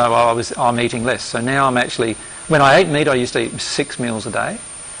 even though I'm eating less. So now I'm actually, when I ate meat, I used to eat 6 meals a day.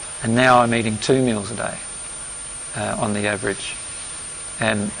 And now I'm eating 2 meals a day on the average.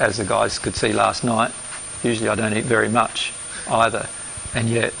 And as the guys could see last night, usually I don't eat very much either. And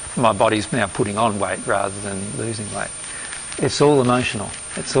yet my body's now putting on weight rather than losing weight. It's all emotional.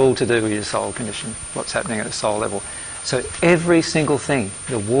 It's all to do with your soul condition, what's happening at the soul level. So every single thing,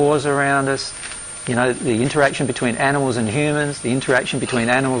 the wars around us, you know, the interaction between animals and humans, the interaction between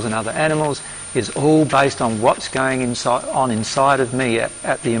animals and other animals, is all based on what's going on inside of me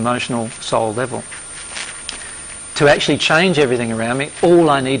at the emotional soul level. To actually change everything around me, all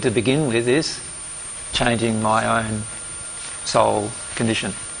I need to begin with is changing my own soul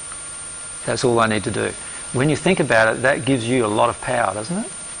condition. That's all I need to do. When you think about it, that gives you a lot of power, doesn't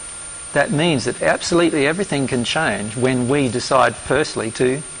it? That means that absolutely everything can change when we decide firstly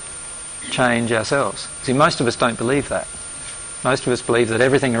to change ourselves. See, most of us don't believe that. Most of us believe that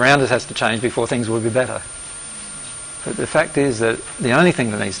everything around us has to change before things will be better. But the fact is that the only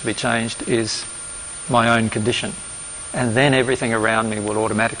thing that needs to be changed is my own condition. And then everything around me will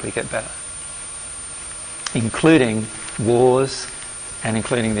automatically get better, including wars and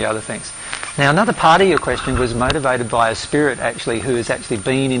including the other things. Now, another part of your question was motivated by a spirit actually who has actually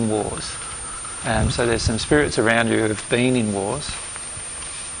been in wars. So there's some spirits around you who have been in wars,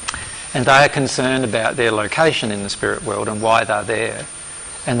 and they are concerned about their location in the spirit world and why they're there.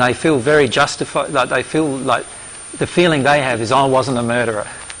 And they feel very justified, like they feel like the feeling they have is, I wasn't a murderer.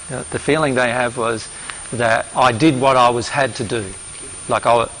 The feeling they have was that I did what I had to do. Like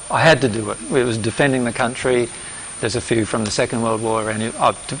I had to do it. It was defending the country. There's a few from the Second World War, and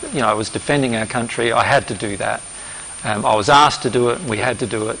I was defending our country. I had to do that. I was asked to do it. We had to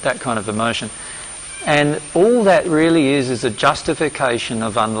do it. That kind of emotion. And all that really is a justification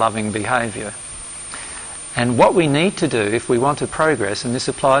of unloving behaviour. And what we need to do if we want to progress, and this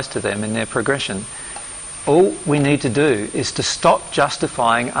applies to them in their progression, all we need to do is to stop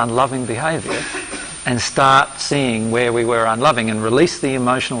justifying unloving behaviour and start seeing where we were unloving and release the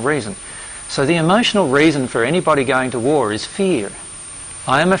emotional reason. So the emotional reason for anybody going to war is fear.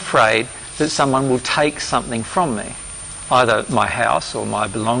 I am afraid that someone will take something from me, either my house or my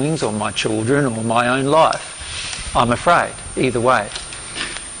belongings or my children or my own life. I'm afraid, either way.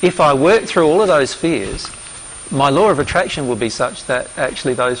 If I work through all of those fears, my law of attraction will be such that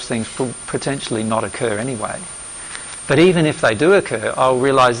actually those things will potentially not occur anyway. But even if they do occur, I'll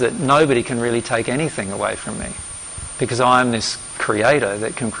realise that nobody can really take anything away from me, because I'm this creator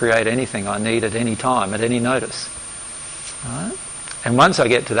that can create anything I need at any time, at any notice. Right? And once I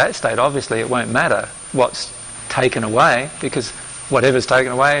get to that state, obviously it won't matter what's taken away, because whatever's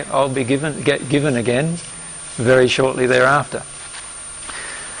taken away, I'll be get given again very shortly thereafter.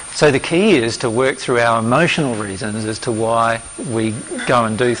 So the key is to work through our emotional reasons as to why we go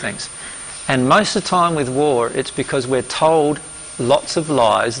and do things. And most of the time with war, it's because we're told lots of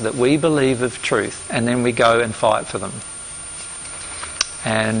lies that we believe of truth, and then we go and fight for them.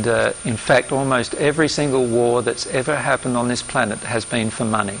 And in fact, almost every single war that's ever happened on this planet has been for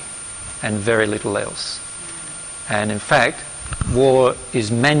money and very little else. And in fact, war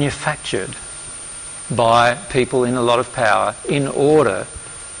is manufactured by people in a lot of power in order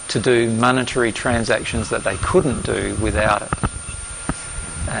to do monetary transactions that they couldn't do without it.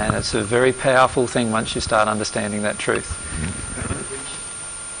 And it's a very powerful thing once you start understanding that truth.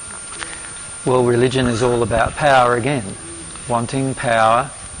 Well, religion is all about power again. Wanting power,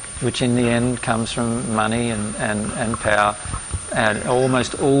 which in the end comes from money and power. And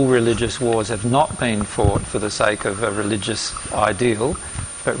almost all religious wars have not been fought for the sake of a religious ideal,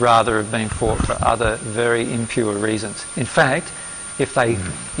 but rather have been fought for other very impure reasons. In fact, if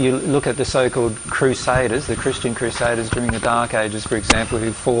you look at the so-called crusaders, the Christian crusaders during the Dark Ages, for example,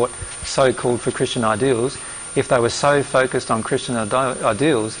 who fought so-called for Christian ideals, if they were so focused on Christian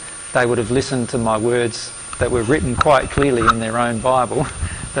ideals, they would have listened to my words that were written quite clearly in their own Bible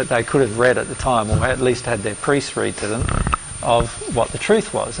that they could have read at the time, or at least had their priests read to them, of what the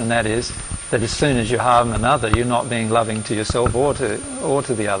truth was, and that is that as soon as you harm another, you're not being loving to yourself or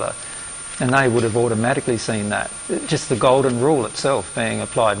to the other. And they would have automatically seen that. Just the golden rule itself being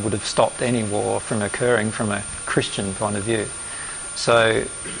applied would have stopped any war from occurring from a Christian point of view. So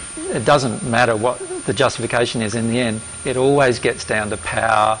it doesn't matter what the justification is in the end, it always gets down to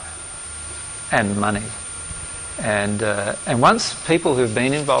power and money. And once people who've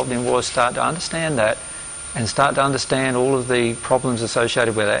been involved in wars start to understand that, and start to understand all of the problems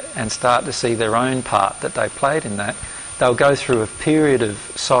associated with it, and start to see their own part that they played in that, they'll go through a period of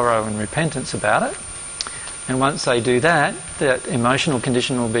sorrow and repentance about it. And once they do that, that emotional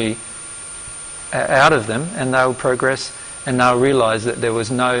condition will be out of them, and they'll progress, and they'll realise that there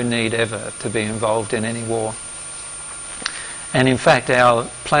was no need ever to be involved in any war. And in fact, our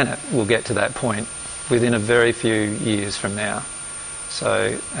planet will get to that point within a very few years from now.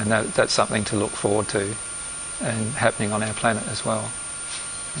 So, and that's something to look forward to, and happening on our planet as well.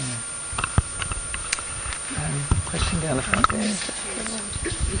 Yeah. Question down the front there.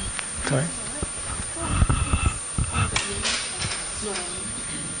 Sorry.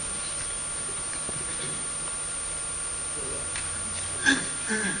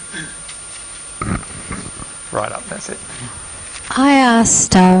 Right up, that's it. I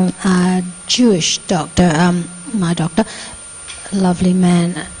asked a Jewish doctor, my doctor, a lovely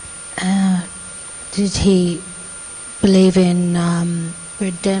man, did he believe in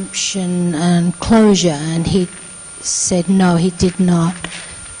redemption and closure, and he said no, he did not.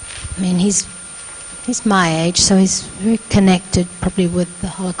 I mean, he's my age, so he's very connected probably with the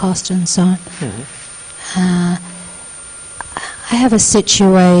Holocaust and so on. Mm-hmm. I have a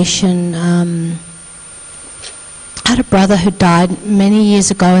situation. I had a brother who died many years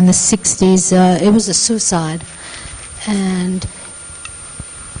ago in the 60s. It was a suicide, and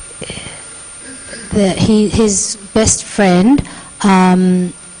his best friend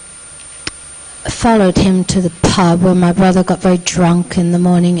followed him to the pub where my brother got very drunk in the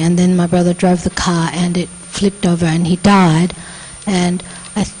morning, and then my brother drove the car and it flipped over and he died. And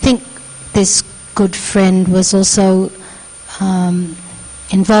I think this good friend was also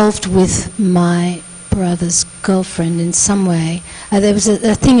involved with my brother's girlfriend in some way. There was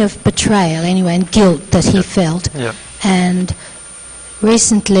a thing of betrayal anyway, and guilt that he felt. Yep. And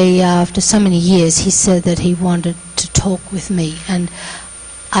recently, after so many years, he said that he wanted to talk with me, and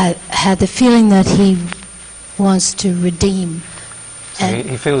I had the feeling that he wants to redeem. So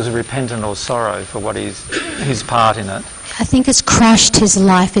he feels repentant or sorrow for what his part in it. I think it's crushed his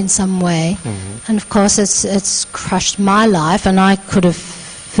life in some way, and of course it's crushed my life, and I could have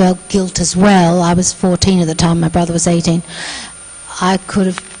felt guilt as well. I was 14 at the time, my brother was 18. I could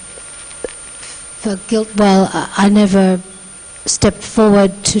have for guilt. Well, I never stepped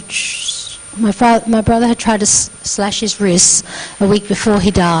forward to. My brother had tried to slash his wrists a week before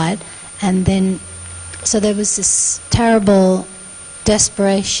he died, and then so there was this terrible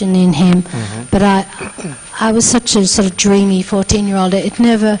desperation in him. Mm-hmm. But I was such a sort of dreamy 14-year-old. It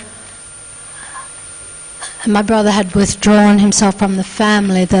never. My brother had withdrawn himself from the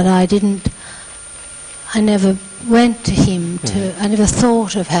family that I never went to him I never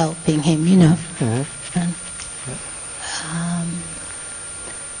thought of helping him, you know. Mm-hmm. And,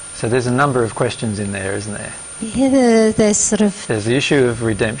 So there's a number of questions in there, isn't there? yeah, there's sort of, There's the issue of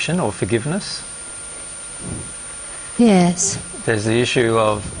redemption or forgiveness. yes. There's the issue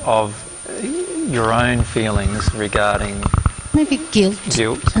of your own feelings regarding Maybe guilt.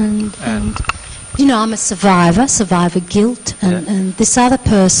 guilt. And you know, I'm a survivor guilt, and this other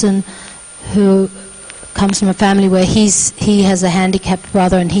person who comes from a family where he has a handicapped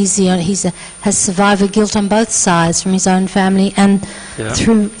brother, and has survivor guilt on both sides from his own family, and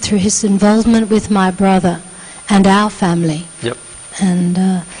through his involvement with my brother and our family. Yep. And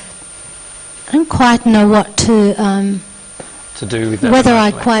I don't quite know what to do with that. whether I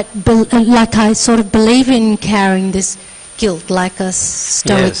emotionally. like I sort of believe in carrying this guilt like a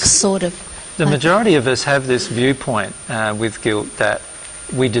stoic Yes. sort of. The majority of us have this viewpoint with guilt that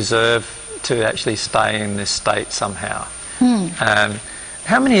we deserve to actually stay in this state somehow.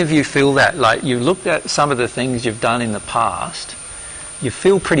 How many of you feel that? Like, you looked at some of the things you've done in the past, you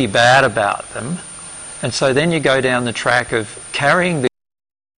feel pretty bad about them, and so then you go down the track of carrying the guilt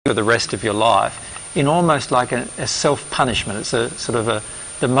for the rest of your life in almost like a self-punishment. It's a sort of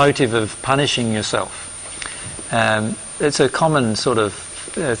the motive of punishing yourself. It's a common sort of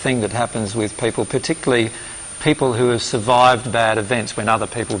thing that happens with people, particularly people who have survived bad events when other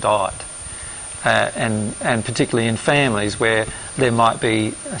people died. And particularly in families where there might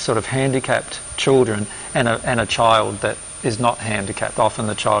be sort of handicapped children and a child that is not handicapped. Often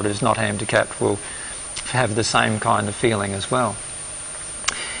the child who's not handicapped will have the same kind of feeling as well.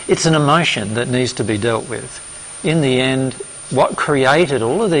 It's an emotion that needs to be dealt with. In the end, what created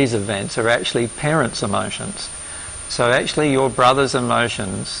all of these events are actually parents' emotions. So actually your brother's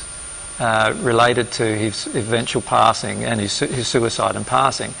emotions related to his eventual passing and his suicide and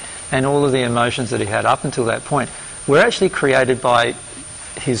passing, and all of the emotions that he had up until that point, were actually created by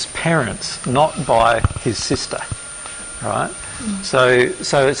his parents, not by his sister, right? So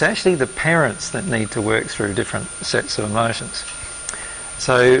it's actually the parents that need to work through different sets of emotions.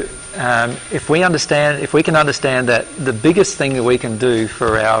 So if we can understand that the biggest thing that we can do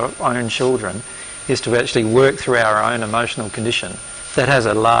for our own children is to actually work through our own emotional condition, that has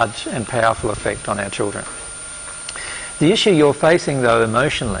a large and powerful effect on our children. The issue you're facing, though,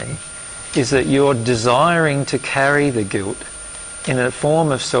 emotionally, is that you're desiring to carry the guilt in a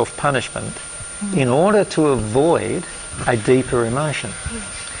form of self-punishment in order to avoid a deeper emotion.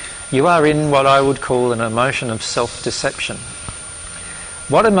 You are in what I would call an emotion of self-deception.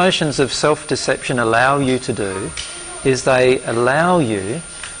 What emotions of self-deception allow you to do is they allow you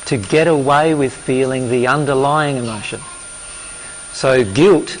to get away with feeling the underlying emotion. So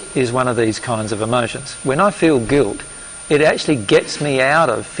guilt is one of these kinds of emotions. When I feel guilt, it actually gets me out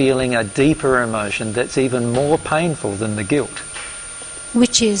of feeling a deeper emotion that's even more painful than the guilt.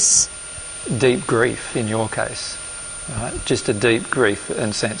 Which is? Deep grief, in your case. Right? Just a deep grief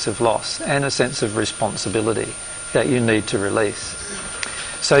and sense of loss and a sense of responsibility that you need to release.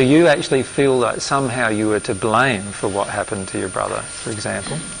 So you actually feel like somehow you were to blame for what happened to your brother, for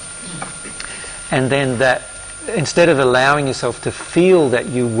example. And then that, instead of allowing yourself to feel that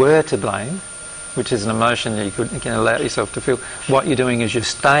you were to blame, which is an emotion that you can allow yourself to feel, what you're doing is you're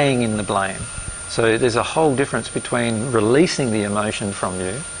staying in the blame. So there's a whole difference between releasing the emotion from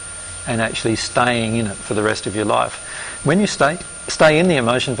you and actually staying in it for the rest of your life. When you stay in the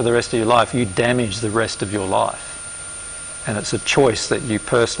emotion for the rest of your life, you damage the rest of your life. And it's a choice that you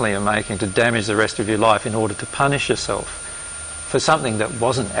personally are making to damage the rest of your life in order to punish yourself for something that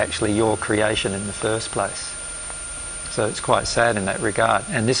wasn't actually your creation in the first place. So it's quite sad in that regard.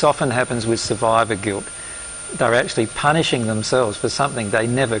 And this often happens with survivor guilt. They're actually punishing themselves for something they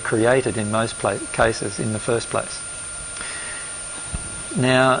never created in most cases in the first place.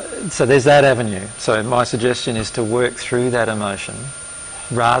 Now, so there's that avenue. So my suggestion is to work through that emotion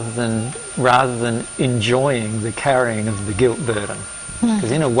rather than enjoying the carrying of the guilt burden.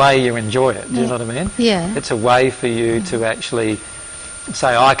 Because in a way you enjoy it, do you know what I mean? Yeah. It's a way for you to actually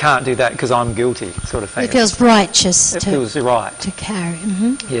say, I can't do that because I'm guilty, sort of thing. It feels righteous. It feels right. To carry.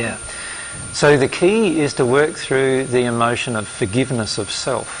 Mm-hmm. Yeah. So the key is to work through the emotion of forgiveness of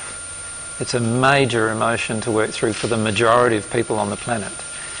self. It's a major emotion to work through for the majority of people on the planet.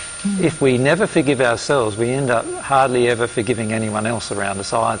 If we never forgive ourselves, we end up hardly ever forgiving anyone else around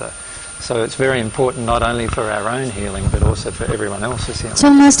us either. So it's very important not only for our own healing, but also for everyone else's healing. It's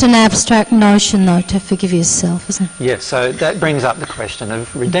almost an abstract notion, though, to forgive yourself, isn't it? Yes, so that brings up the question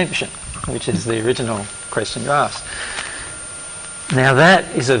of redemption, which is the original question you asked. Now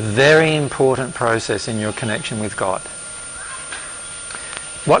that is a very important process in your connection with God.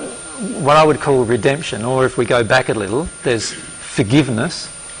 What I would call redemption, or if we go back a little, there's forgiveness,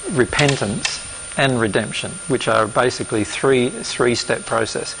 repentance, and redemption, which are basically three-step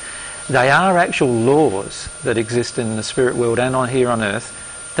process. They are actual laws that exist in the spirit world and on here on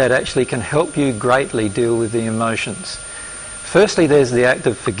earth that actually can help you greatly deal with the emotions. Firstly, there's the act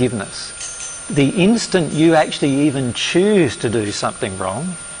of forgiveness. The instant you actually even choose to do something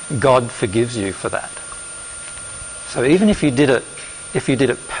wrong, God forgives you for that. So even if you did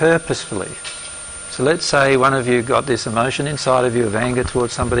it purposefully, so let's say one of you got this emotion inside of you of anger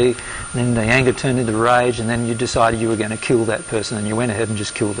towards somebody, and then the anger turned into rage, and then you decided you were going to kill that person, and you went ahead and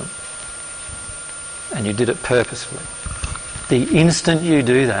just killed them. And you did it purposefully. The instant you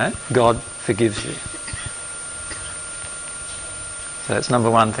do that, God forgives you. So that's number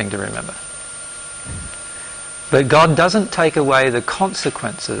one thing to remember. But God doesn't take away the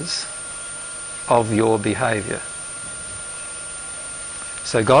consequences of your behaviour.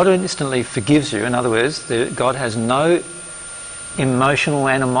 So God instantly forgives you. In other words, God has no emotional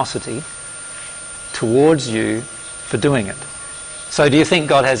animosity towards you for doing it. So do you think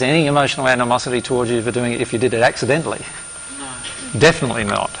God has any emotional animosity towards you for doing it if you did it accidentally? No. Definitely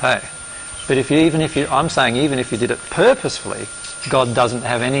not, hey. But I'm saying even if you did it purposefully, God doesn't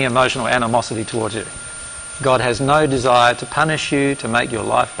have any emotional animosity towards you. God has no desire to punish you, to make your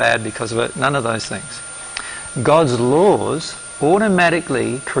life bad because of it, none of those things. God's laws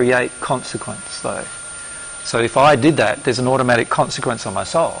automatically create consequence, though. So if I did that, there's an automatic consequence on my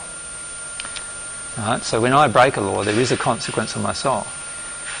soul. Right? So when I break a law, there is a consequence on my soul.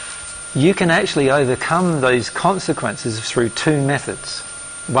 You can actually overcome those consequences through two methods.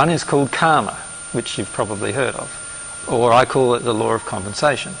 One is called karma, which you've probably heard of, or I call it the law of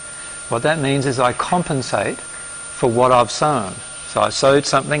compensation. What that means is I compensate for what I've sown. So I sowed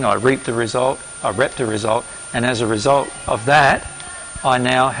something, I reaped a result, and as a result of that, I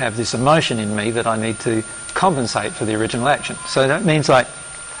now have this emotion in me that I need to compensate for the original action. So that means, like,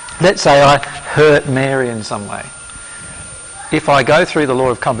 let's say I hurt Mary in some way. If I go through the law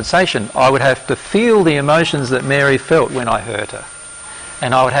of compensation, I would have to feel the emotions that Mary felt when I hurt her.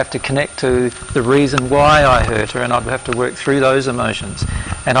 And I would have to connect to the reason why I hurt her, and I'd have to work through those emotions.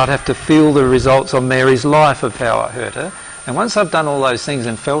 And I'd have to feel the results of Mary's life of how I hurt her. And once I've done all those things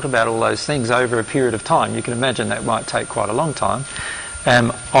and felt about all those things over a period of time, you can imagine that might take quite a long time,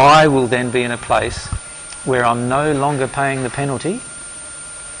 I will then be in a place where I'm no longer paying the penalty,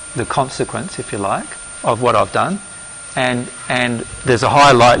 the consequence, if you like, of what I've done. And there's a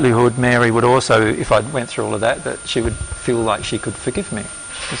high likelihood Mary would also, if I went through all of that she would feel like she could forgive me.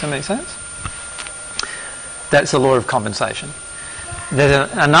 Does that make sense? That's the law of compensation.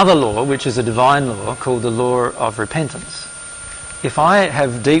 There's another law, which is a divine law, called the law of repentance. If I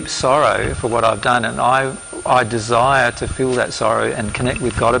have deep sorrow for what I've done and I desire to feel that sorrow and connect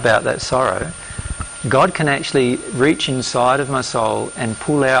with God about that sorrow, God can actually reach inside of my soul and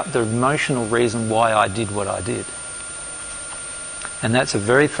pull out the emotional reason why I did what I did. And that's a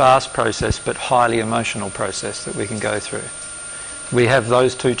very fast process but highly emotional process that we can go through. We have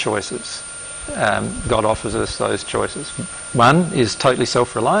those two choices. God offers us those choices. One is totally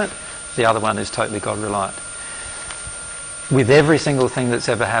self-reliant, the other one is totally God-reliant. With every single thing that's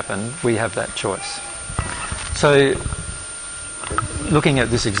ever happened, we have that choice. So, looking at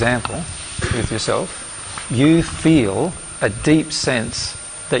this example with yourself, you feel a deep sense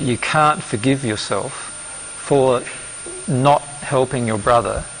that you can't forgive yourself for not helping your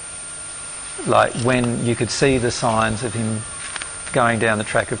brother, like when you could see the signs of him going down the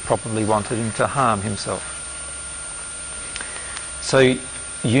track of probably wanting him to harm himself. So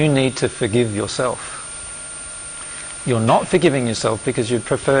you need to forgive yourself. You're not forgiving yourself because you'd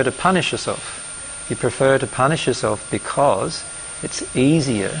prefer to punish yourself. You prefer to punish yourself because it's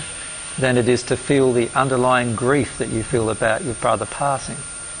easier than it is to feel the underlying grief that you feel about your brother passing.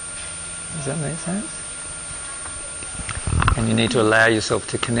 Does that make sense? And you need to allow yourself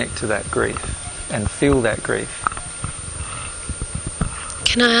to connect to that grief and feel that grief.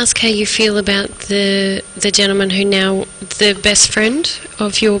 Can I ask how you feel about the gentleman who now, the best friend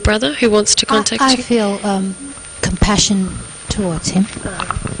of your brother, who wants to contact you? I feel compassion towards him.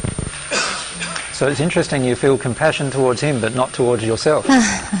 So it's interesting you feel compassion towards him but not towards yourself.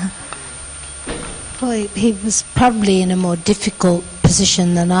 Well, he was probably in a more difficult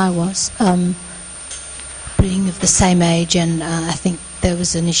position than I was, being of the same age, and I think there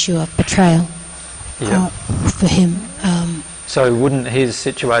was an issue of betrayal for him. So wouldn't his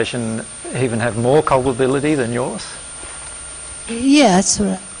situation even have more culpability than yours? Yeah, that's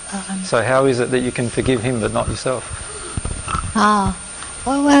what. So how is it that you can forgive him but not yourself?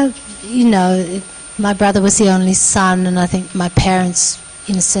 Well, you know, my brother was the only son, and I think my parents,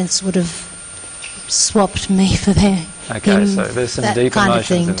 in a sense, would have swapped me for him. Okay, so there's some deep kind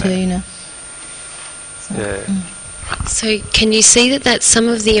emotions of thing in there. too, you know. Yeah. So can you see that that's some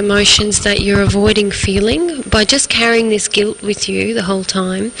of the emotions that you're avoiding feeling by just carrying this guilt with you the whole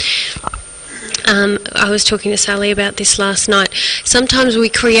time? I was talking to Sally about this last night. Sometimes we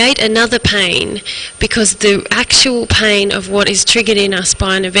create another pain because the actual pain of what is triggered in us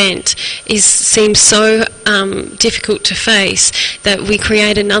by an event seems so difficult to face that we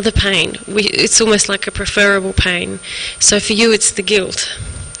create another pain. It's almost like a preferable pain. So for you it's the guilt.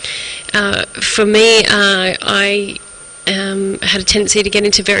 For me, I had a tendency to get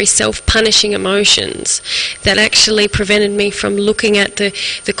into very self-punishing emotions that actually prevented me from looking at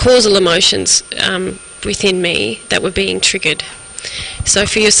the causal emotions within me that were being triggered. So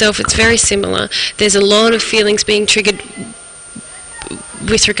for yourself it's very similar. There's a lot of feelings being triggered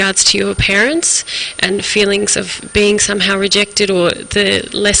with regards to your parents and feelings of being somehow rejected or the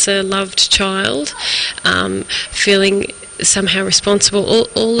lesser loved child, feeling somehow responsible,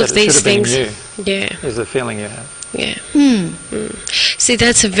 all of these things. Yeah. Is the feeling you have. Yeah. See,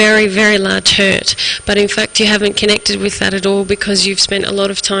 that's a very, very large hurt. But in fact, you haven't connected with that at all because you've spent a lot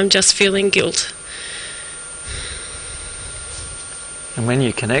of time just feeling guilt. And when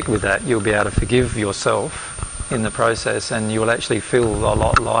you connect with that, you'll be able to forgive yourself in the process, and you'll actually feel a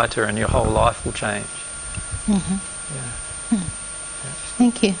lot lighter, and your whole life will change. Mm-hmm.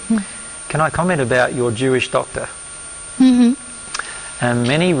 Thank you. Can I comment about your Jewish doctor? Mm-hmm. And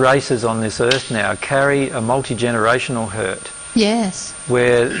many races on this earth now carry a multi-generational hurt. Yes.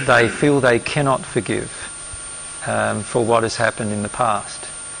 Where they feel they cannot forgive for what has happened in the past.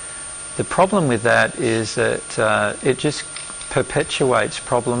 The problem with that is that it just perpetuates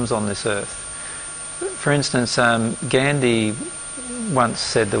problems on this earth. For instance, Gandhi once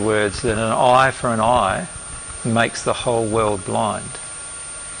said the words that an eye for an eye makes the whole world blind.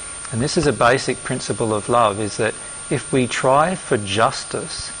 And this is a basic principle of love, is that if we try for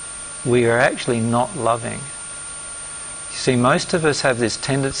justice, we are actually not loving. You see, most of us have this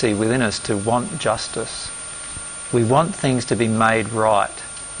tendency within us to want justice. We want things to be made right.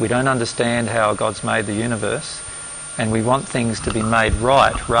 We don't understand how God's made the universe, and we want things to be made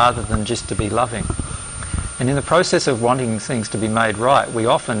right rather than just to be loving. And in the process of wanting things to be made right, we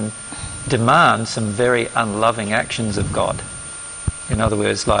often demand some very unloving actions of God. In other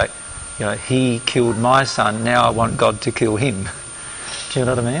words, like, you know, he killed my son, now I want God to kill him. Do you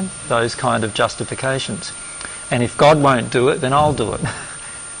know what I mean? Those kind of justifications. And if God won't do it, then I'll do it.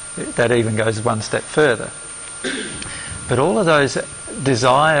 That even goes one step further. But all of those a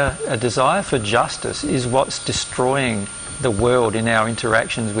desire for justice is what's destroying the world in our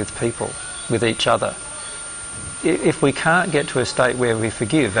interactions with people, with each other. If we can't get to a state where we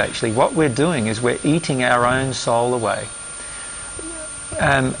forgive, actually, what we're doing is we're eating our own soul away.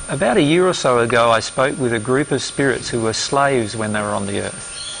 About a year or so ago, I spoke with a group of spirits who were slaves when they were on the earth.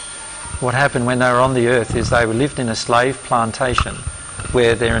 What happened when they were on the earth is they lived in a slave plantation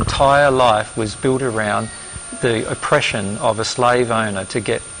where their entire life was built around the oppression of a slave owner to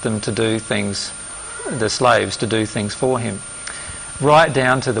get them to do things, the slaves to do things for him. Right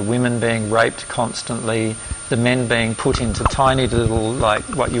down to the women being raped constantly, the men being put into tiny little, like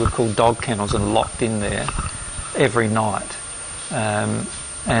what you would call dog kennels and locked in there every night.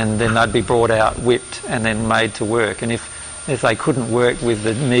 And then they'd be brought out, whipped, and then made to work. And if they couldn't work with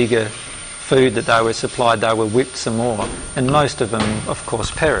the meagre food that they were supplied, they were whipped some more. And most of them, of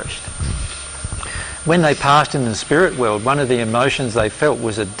course, perished. When they passed in the spirit world, one of the emotions they felt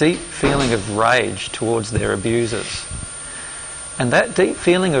was a deep feeling of rage towards their abusers. And that deep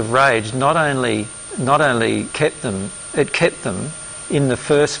feeling of rage not only kept them in the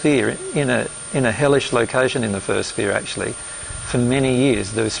first sphere, in a hellish location in the first sphere, actually, for many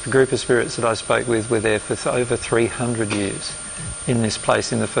years. The group of spirits that I spoke with were there for over 300 years in this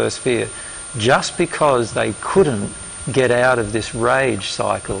place in the first sphere, just because they couldn't get out of this rage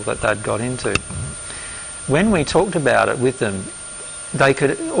cycle that they'd got into. When we talked about it with them,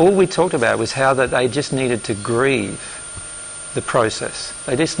 all we talked about was how that they just needed to grieve the process.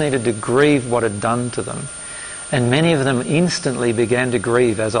 They just needed to grieve what had done to them. And many of them instantly began to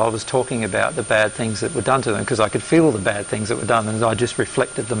grieve as I was talking about the bad things that were done to them, because I could feel the bad things that were done and I just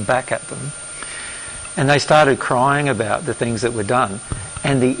reflected them back at them. And they started crying about the things that were done.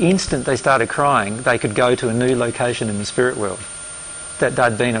 And the instant they started crying, they could go to a new location in the spirit world that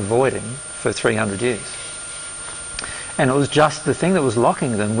they'd been avoiding for 300 years. And it was just the thing that was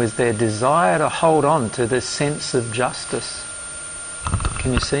locking them was their desire to hold on to this sense of justice.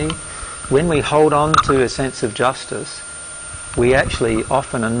 Can you see? When we hold on to a sense of justice, we actually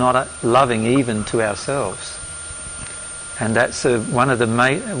often are not loving even to ourselves. And that's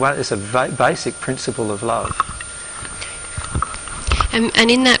it's a basic principle of love.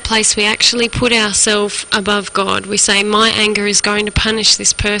 And in that place, we actually put ourselves above God. We say, my anger is going to punish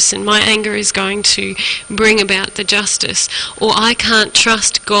this person. My anger is going to bring about the justice. Or I can't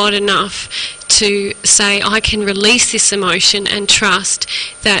trust God enough to say, I can release this emotion and trust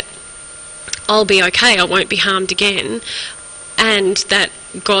that I'll be okay, I won't be harmed again, and that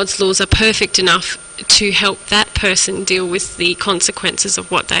God's laws are perfect enough to help that person deal with the consequences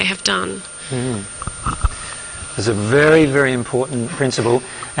of what they have done. It's a very, very important principle,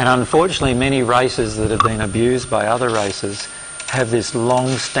 and unfortunately many races that have been abused by other races have this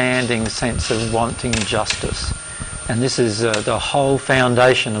long-standing sense of wanting justice. And this is the whole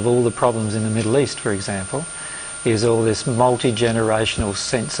foundation of all the problems in the Middle East, for example, is all this multi-generational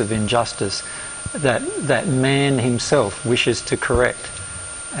sense of injustice that man himself wishes to correct,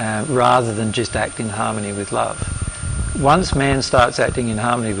 rather than just act in harmony with love. Once man starts acting in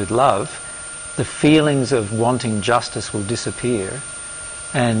harmony with love, the feelings of wanting justice will disappear,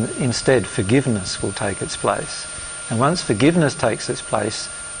 and instead forgiveness will take its place. And once forgiveness takes its place,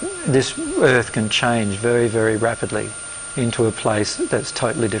 this earth can change very, very rapidly into a place that's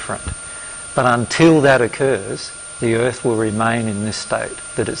totally different. But until that occurs, the earth will remain in this state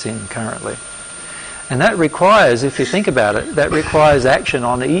that it's in currently. And that requires, if you think about it, that requires action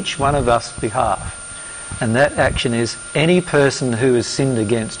on each one of us behalf. And that action is any person who has sinned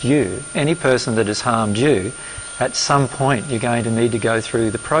against you, any person that has harmed you, at some point you're going to need to go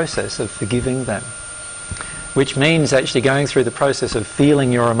through the process of forgiving them. Which means actually going through the process of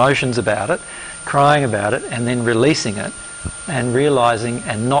feeling your emotions about it, crying about it, and then releasing it, and realising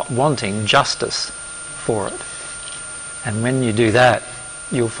and not wanting justice for it. And when you do that,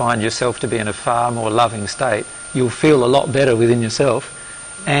 you'll find yourself to be in a far more loving state. You'll feel a lot better within yourself,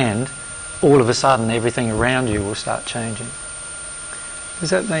 and all of a sudden everything around you will start changing.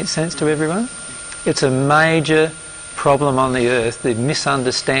 Does that make sense to everyone? It's a major problem on the earth, the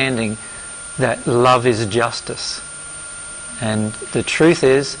misunderstanding that love is justice. And the truth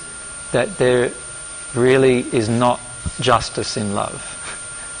is that there really is not justice in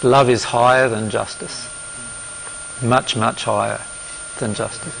love. Love is higher than justice. Much, much higher than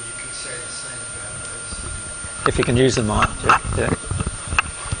justice. If you can use the mic, yeah.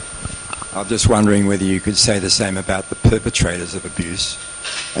 I'm just wondering whether you could say the same about the perpetrators of abuse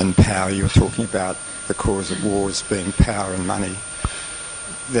and power. You're talking about the cause of wars being power and money.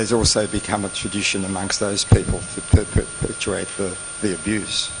 There's also become a tradition amongst those people to perpetuate the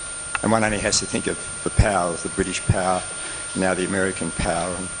abuse. And one only has to think of the power of the British power, now the American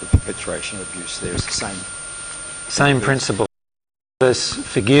power, and the perpetration of abuse. There's the same principle. Let's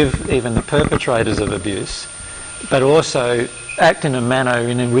forgive even the perpetrators of abuse, but also act in a manner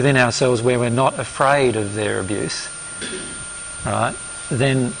within ourselves where we're not afraid of their abuse, right?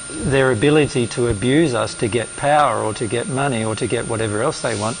 Then their ability to abuse us to get power or to get money or to get whatever else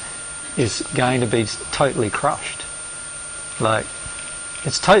they want is going to be totally crushed. Like,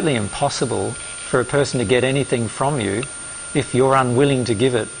 it's totally impossible for a person to get anything from you if you're unwilling to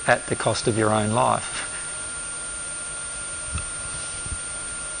give it at the cost of your own life.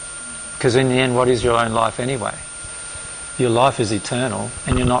 Because in the end, what is your own life anyway? Your life is eternal,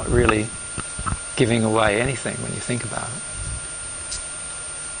 and you're not really giving away anything when you think about it.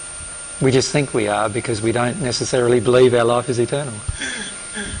 We just think we are because we don't necessarily believe our life is eternal.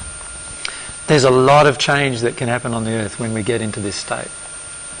 There's a lot of change that can happen on the earth when we get into this state.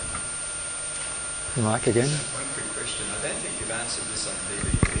 Mike again? One quick question. I don't think you've answered this on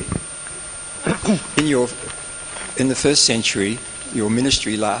DVD. In the first century, your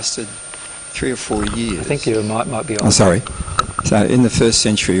ministry lasted 3 or 4 years. I think your mic might be on. Oh, sorry. So in the first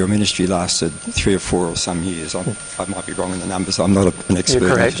century, your ministry lasted 3 or 4 or some years. I might be wrong in the numbers. I'm not an expert.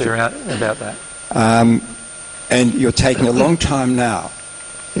 You're correct. You're right about that. And you're taking a long time now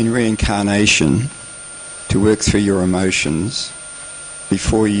in reincarnation to work through your emotions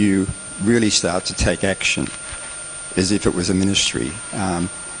before you really start to take action as if it was a ministry.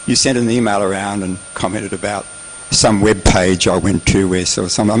 You sent an email around and commented about some web page I went to where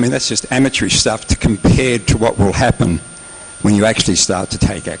I mean, that's just amateurish stuff compared to what will happen when you actually start to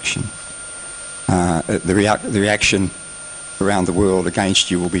take action. The reaction around the world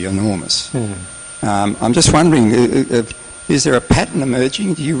against you will be enormous. I'm just wondering, is there a pattern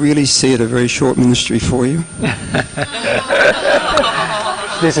emerging? Do you really see it a very short ministry for you?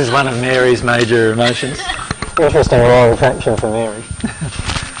 This is one of Mary's major emotions. Interesting law of attraction for Mary.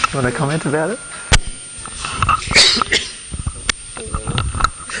 Want to comment about it?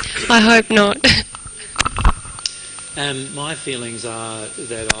 I hope not. My feelings are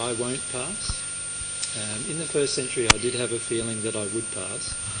that I won't pass. In the first century I did have a feeling that I would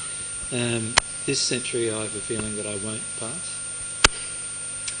pass. This century I have a feeling that I won't pass.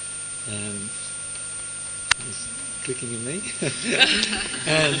 It's clicking in me.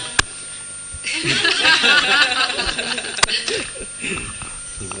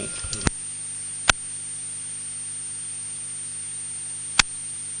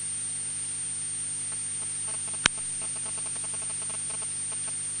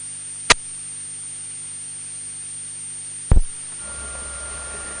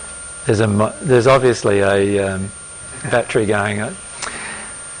 There's obviously a battery going on.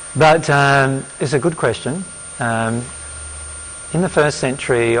 But it's a good question. In the first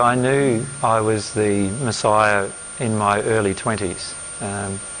century, I knew I was the Messiah in my early 20s.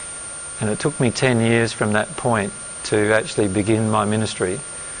 And it took me 10 years from that point to actually begin my ministry.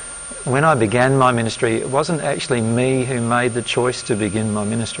 When I began my ministry, it wasn't actually me who made the choice to begin my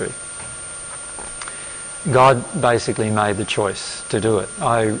ministry. God basically made the choice to do it.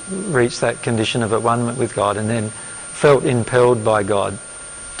 I reached that condition of at-one-ment with God and then felt impelled by God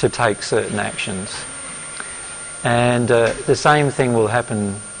to take certain actions. And the same thing will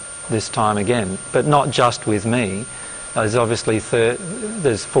happen this time again, but not just with me. There's obviously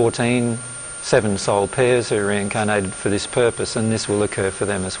there's 14 seven-soul pairs who are reincarnated for this purpose, and this will occur for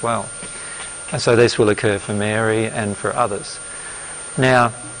them as well. And so this will occur for Mary and for others.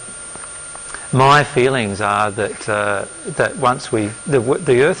 Now, my feelings are that once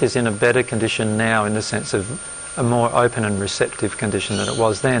the Earth is in a better condition now, in the sense of a more open and receptive condition than it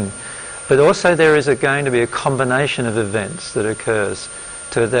was then. But also there is going to be a combination of events that occurs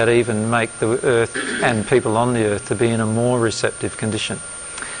that even make the Earth and people on the Earth to be in a more receptive condition.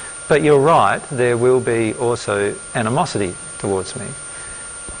 But you're right, there will be also animosity towards me.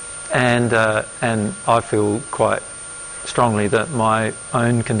 And I feel quite strongly that my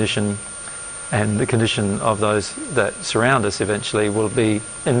own condition and the condition of those that surround us eventually will be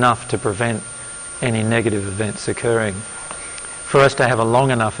enough to prevent any negative events occurring, for us to have a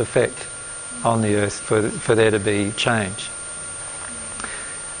long enough effect on the Earth for there to be change.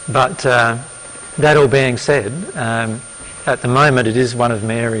 But that all being said, at the moment it is one of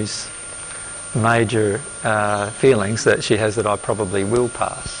Mary's major feelings that she has that I probably will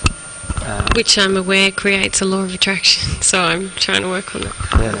pass. Which I'm aware creates a law of attraction, so I'm trying to work on it.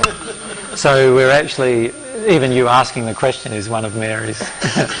 Yeah. So we're actually, even you asking the question is one of Mary's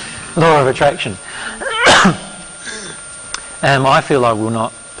law of attraction. I feel I will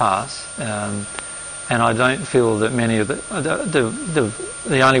not pass, and I don't feel that many of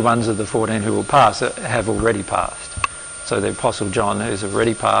the only ones of the 14 who will pass have already passed. So the Apostle John, who's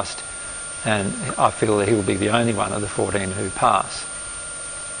already passed, and I feel that he will be the only one of the 14 who pass.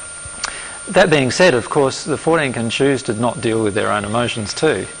 That being said, of course, the 14 can choose to not deal with their own emotions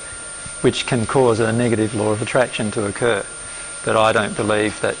too, which can cause a negative law of attraction to occur. But I don't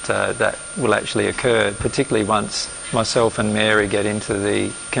believe that that will actually occur, particularly once myself and Mary get into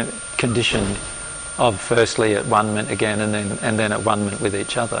the condition of firstly at-one-ment again and then at-one-ment with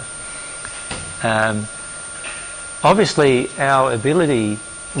each other. Obviously, our ability,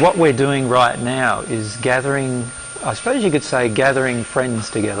 what we're doing right now is gathering, I suppose you could say, gathering friends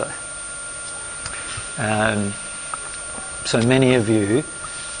together. So many of you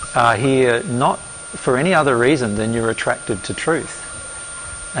are here not for any other reason than you're attracted to truth.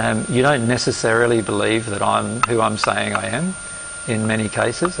 You don't necessarily believe that I'm who I'm saying I am in many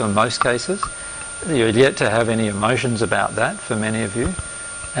cases, or most cases. You're yet to have any emotions about that for many of you.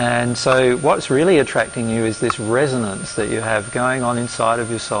 And so what's really attracting you is this resonance that you have going on inside of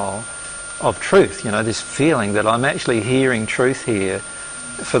your soul of truth, you know, this feeling that I'm actually hearing truth here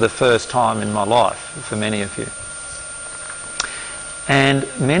for the first time in my life, for many of you. And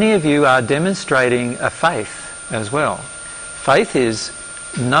many of you are demonstrating a faith as well. Faith is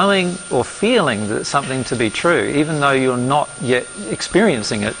knowing or feeling that something to be true, even though you're not yet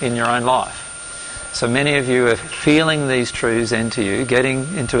experiencing it in your own life. So many of you are feeling these truths into you, getting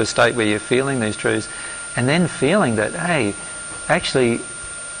into a state where you're feeling these truths, and then feeling that, hey, actually,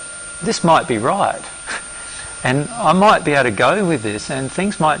 this might be right. And I might be able to go with this, and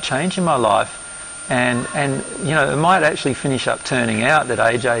things might change in my life. And you know, it might actually finish up turning out that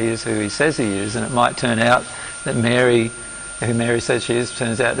AJ is who he says he is, and it might turn out that Mary who Mary said she is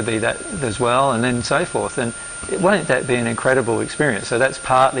turns out to be that as well, and then so forth. And won't that be an incredible experience? So that's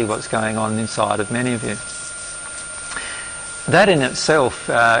partly what's going on inside of many of you. That in itself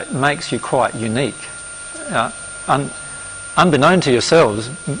makes you quite unique. Unbeknown to yourselves,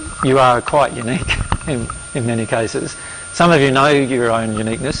 you are quite unique in many cases. Some of you know your own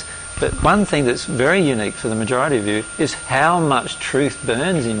uniqueness, but one thing that's very unique for the majority of you is how much truth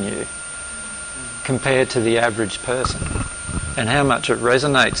burns in you compared to the average person, and how much it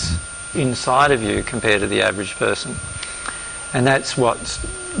resonates inside of you compared to the average person. And that's what's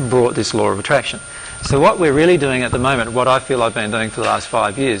brought this law of attraction. So what we're really doing at the moment, what I feel I've been doing for the last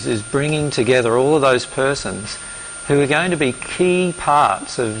 5 years, is bringing together all of those persons who are going to be key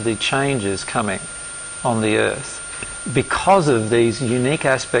parts of the changes coming on the earth because of these unique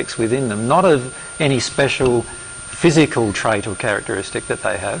aspects within them, not of any special physical trait or characteristic that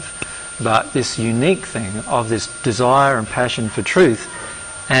they have, but this unique thing of this desire and passion for truth,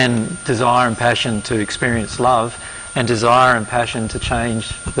 and desire and passion to experience love, and desire and passion to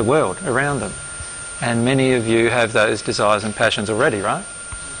change the world around them. And many of you have those desires and passions already, right?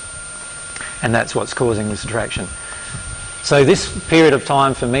 And that's what's causing this attraction. So this period of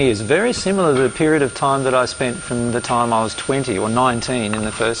time for me is very similar to the period of time that I spent from the time I was 20 or 19 in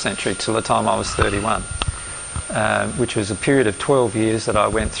the first century till the time I was 31, which was a period of 12 years that I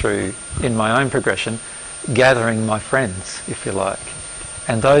went through in my own progression, gathering my friends, if you like.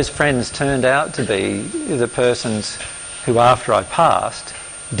 And those friends turned out to be the persons who, after I passed,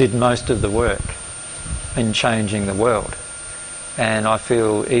 did most of the work in changing the world. And I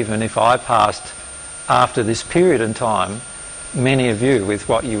feel even if I passed after this period in time, many of you, with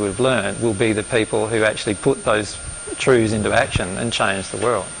what you have learned, will be the people who actually put those truths into action and change the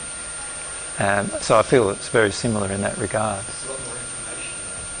world. So I feel it's very similar in that regard.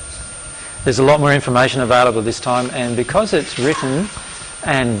 There's a lot more information available this time, and because it's written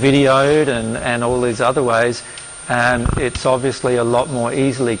and videoed and all these other ways, it's obviously a lot more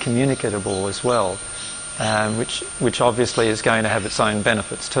easily communicable as well, which obviously is going to have its own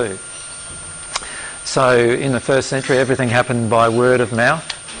benefits too. So in the first century, everything happened by word of mouth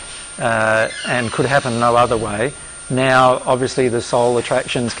and could happen no other way. Now, obviously, the soul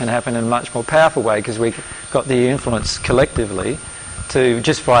attractions can happen in a much more powerful way because we've got the influence collectively to,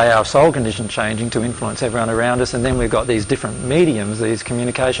 just by our soul condition changing, to influence everyone around us. And then we've got these different mediums, these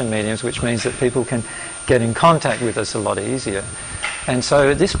communication mediums, which means that people can get in contact with us a lot easier. And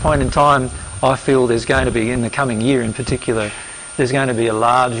so at this point in time, I feel there's going to be, in the coming year in particular, there's going to be a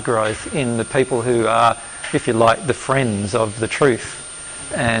large growth in the people who are, if you like, the friends of the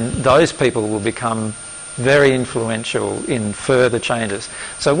truth. And those people will become very influential in further changes.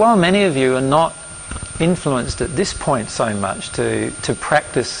 So while many of you are not influenced at this point so much to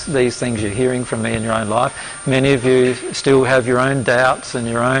practice these things you're hearing from me in your own life, many of you still have your own doubts and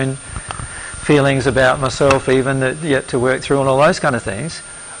your own feelings about myself even that yet to work through and all those kind of things.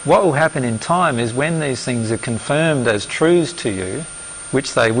 What will happen in time is when these things are confirmed as truths to you,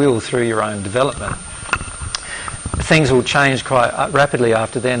 which they will through your own development, things will change quite rapidly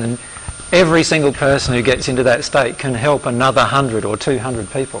after then, and every single person who gets into that state can help another 100 or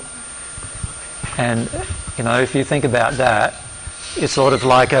 200 people. And, you know, if you think about that, it's sort of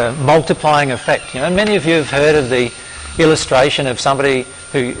like a multiplying effect. You know, many of you have heard of the illustration of somebody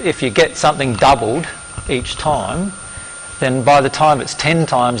who, if you get something doubled each time, then by the time it's 10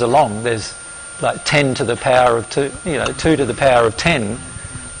 times along, there's like 10 to the power of 2, you know, 2 to the power of 10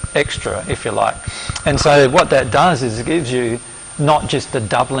 extra, if you like. And so what that does is it gives you not just a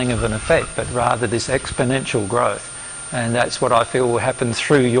doubling of an effect, but rather this exponential growth. And that's what I feel will happen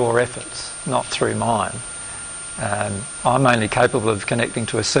through your efforts, not through mine. I'm only capable of connecting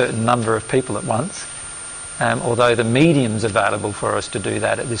to a certain number of people at once, although the mediums available for us to do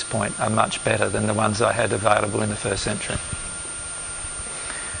that at this point are much better than the ones I had available in the first century.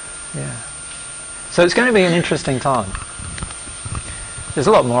 Yeah. So it's going to be an interesting time. There's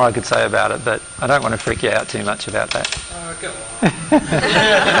a lot more I could say about it, but I don't want to freak you out too much about that. Go on.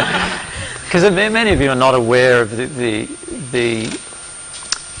 Because many of you are not aware of the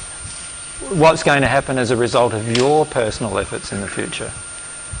what's going to happen as a result of your personal efforts in the future.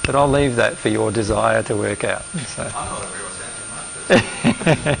 But I'll leave that for your desire to work out. So. I'm not aware what's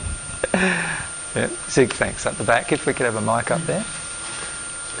happening. Yeah. Zig, thanks. At the back, if we could have a mic up there.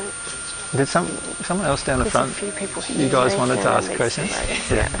 Did someone else down the front? You guys wanted to ask questions?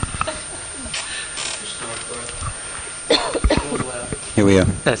 Yeah. Here we are.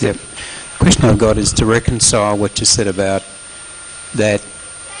 That's yep. it. The question I've got is to reconcile what you said about that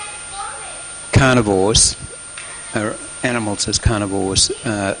carnivores, animals as carnivores,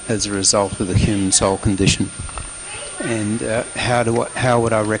 as a result of the human soul condition. And how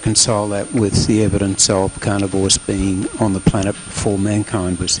would I reconcile that with the evidence of carnivores being on the planet before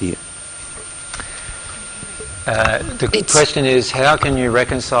mankind was here? The question is, how can you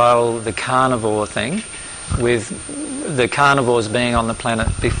reconcile the carnivore thing with the carnivores being on the planet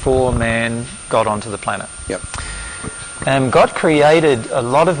before man got onto the planet? Yep. God created a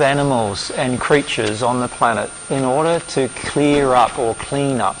lot of animals and creatures on the planet in order to clear up or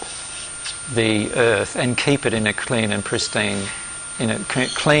clean up the earth and keep it in a clean and pristine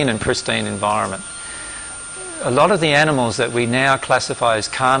environment. A lot of the animals that we now classify as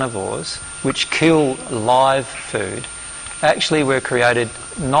carnivores, which kill live food, actually were created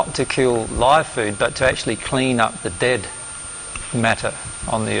not to kill live food, but to actually clean up the dead matter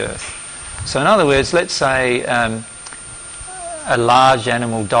on the earth. So in other words, let's say a large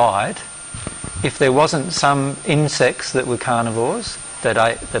animal died. If there wasn't some insects that were carnivores that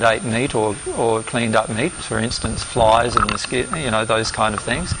ate meat or cleaned up meat, for instance flies and mosquitoes, those kind of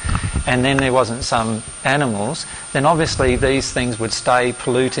things, and then there wasn't some animals, then obviously these things would stay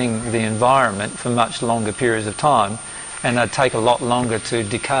polluting the environment for much longer periods of time, and they'd take a lot longer to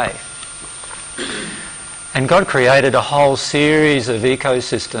decay. And God created a whole series of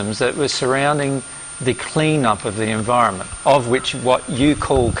ecosystems that were surrounding the clean-up of the environment, of which what you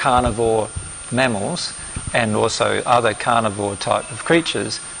call carnivore mammals and also other carnivore type of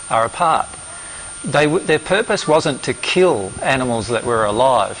creatures are a part. Their purpose wasn't to kill animals that were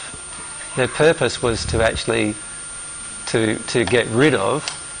alive. Their purpose was to actually to get rid of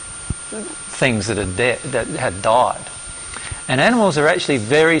things that had died. And animals are actually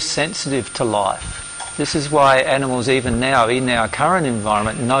very sensitive to life. This is why animals, even now, in our current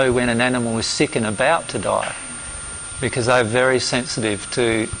environment, know when an animal is sick and about to die, because they're very sensitive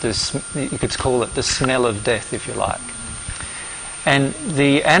to this, you could call it the smell of death, if you like. And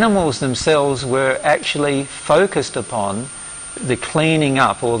the animals themselves were actually focused upon the cleaning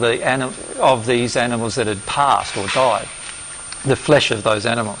up of these animals that had passed or died, the flesh of those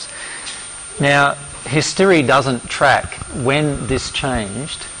animals. Now, history doesn't track when this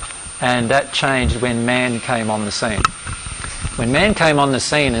changed, and that changed when man came on the scene. When man came on the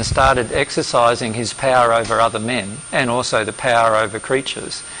scene and started exercising his power over other men and also the power over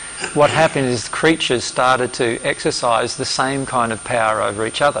creatures, what happened is creatures started to exercise the same kind of power over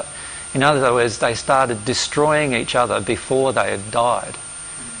each other. In other words, they started destroying each other before they had died.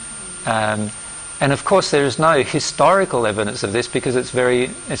 And of course there is no historical evidence of this, because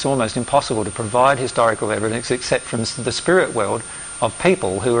it's almost impossible to provide historical evidence except from the spirit world of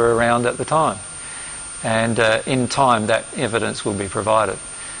people who were around at the time. And in time that evidence will be provided.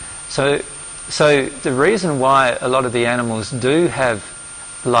 So the reason why a lot of the animals do have,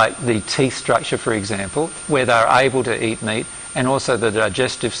 like the teeth structure for example, where they're able to eat meat, and also the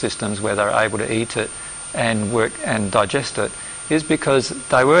digestive systems where they're able to eat it and work and digest it, is because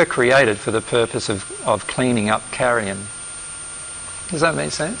they were created for the purpose of cleaning up carrion. Does that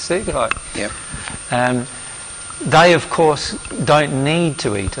make sense? See? Yep. They of course don't need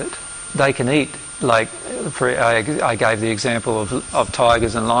to eat it. They can eat, like I gave the example of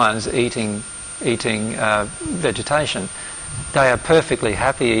tigers and lions eating vegetation. They are perfectly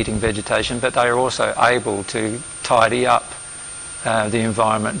happy eating vegetation, but they are also able to tidy up the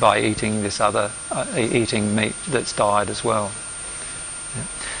environment by eating eating meat that's died as well. Yeah.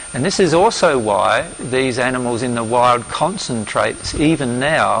 And this is also why these animals in the wild concentrate even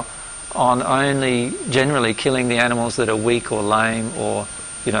now on only generally killing the animals that are weak or lame or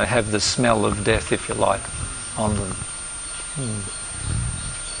have the smell of death, if you like, on them.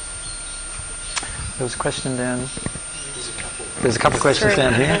 There was a question down. There's a couple of questions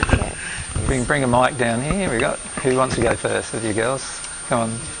down here. Bring a mic down here. Here we go. Who wants to go first of you girls? Come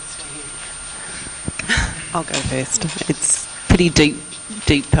on. I'll go first. It's pretty deep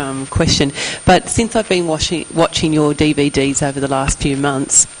question. But since I've been watching your DVDs over the last few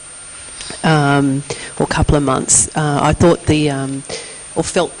months, or couple of months, I thought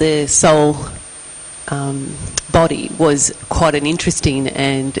felt the soul body was quite an interesting,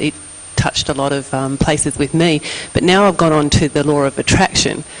 and it touched a lot of places with me. But now I've gone on to the law of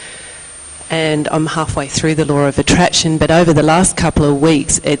attraction, and I'm halfway through the law of attraction, but over the last couple of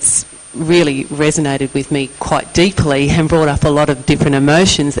weeks it's really resonated with me quite deeply and brought up a lot of different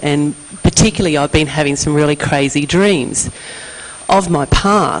emotions, and particularly I've been having some really crazy dreams of my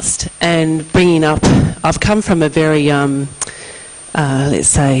past and bringing up. I've come from a very let's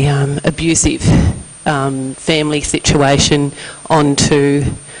say abusive family situation onto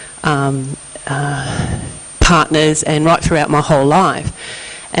partners, and right throughout my whole life.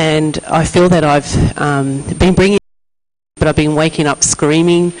 And I feel that I've been bringing, but I've been waking up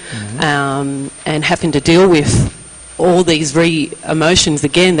screaming and having to deal with all these emotions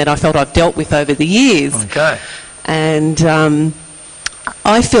again that I felt I've dealt with over the years. Okay. And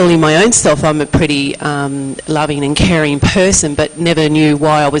I feel in my own self I'm a pretty loving and caring person, but never knew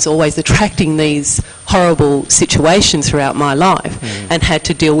why I was always attracting these horrible situations throughout my life, and had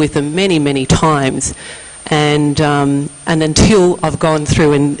to deal with them many, many times. And until I've gone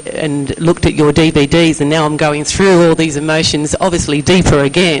through and looked at your DVDs, and now I'm going through all these emotions, obviously deeper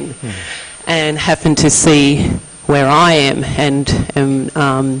again, and happen to see where I am and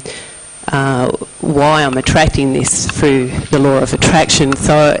why I'm attracting this through the law of attraction.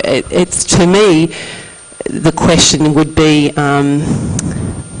 So it's to me, the question would be,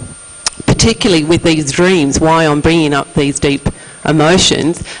 particularly with these dreams, why I'm bringing up these deep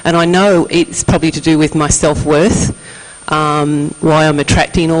emotions, and I know it's probably to do with my self-worth, why I'm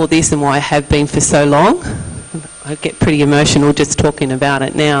attracting all this and why I have been for so long. I get pretty emotional just talking about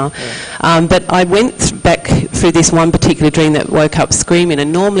it now. But I went back through this one particular dream that woke up screaming,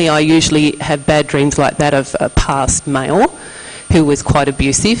 and normally I usually have bad dreams like that of a past male who was quite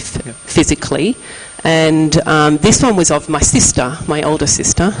abusive physically. And this one was of my sister, my older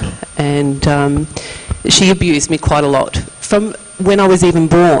sister, and she abused me quite a lot from when I was even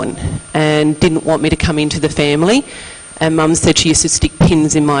born, and didn't want me to come into the family. And Mum said she used to stick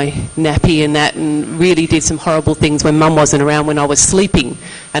pins in my nappy and that, and really did some horrible things when Mum wasn't around, when I was sleeping,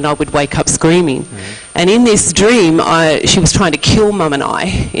 and I would wake up screaming. And in this dream, she was trying to kill Mum and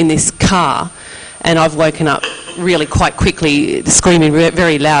I in this car, and I've woken up really quite quickly, screaming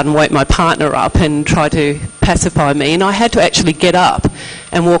very loud, and woke my partner up and tried to pacify me. And I had to actually get up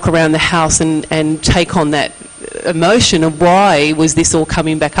and walk around the house and take on that emotion of why was this all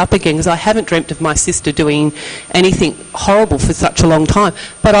coming back up again, because I haven't dreamt of my sister doing anything horrible for such a long time,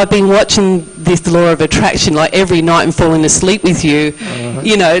 but I've been watching this law of attraction like every night and falling asleep with you,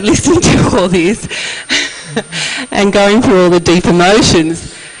 you know, listening to all this and going through all the deep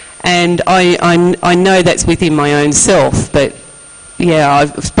emotions, and I know that's within my own self. But yeah, I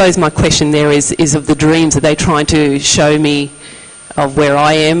suppose my question there is of the dreams, are they trying to show me of where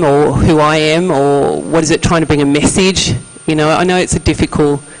I am or who I am, or what is it trying to bring a message? You know, I know it's a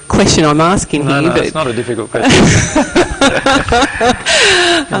difficult question I'm asking here. No, but it's not a difficult question. You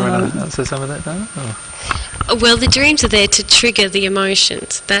want to answer some of that, Dana? Well, the dreams are there to trigger the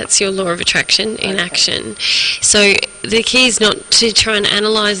emotions. That's your law of attraction in action. So the key is not to try and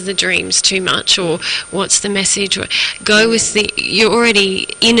analyse the dreams too much, or what's the message. Or go with you're already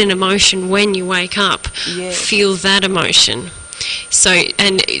in an emotion when you wake up. Yes. Feel that emotion. So,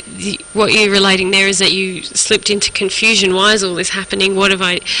 and what you're relating there is that you slipped into confusion. Why is all this happening? What have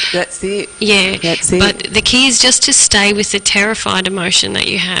I... That's it. Yeah. That's it. But the key is just to stay with the terrified emotion that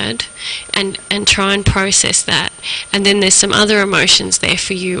you had and try and process that. And then there's some other emotions there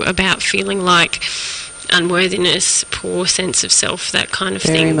for you about feeling like unworthiness, poor sense of self, that kind of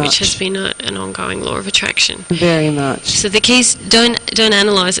thing, which has been an ongoing law of attraction. Very much. So the key is don't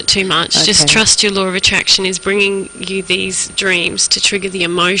analyse it too much. Okay. Just trust your law of attraction is bringing you these dreams to trigger the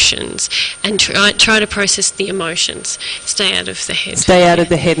emotions, and try to process the emotions. Stay out of the head. Stay out of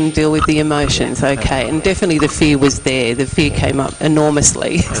the head and deal with the emotions. Okay, and definitely the fear was there. The fear came up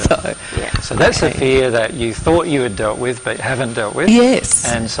enormously. So that's the fear that you thought you had dealt with but haven't dealt with. Yes.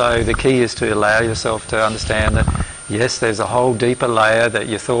 And so the key is to allow yourself to understand that, yes, there's a whole deeper layer that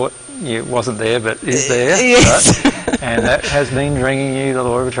you thought you wasn't there but is there. Yes. Right? And that has been bringing you the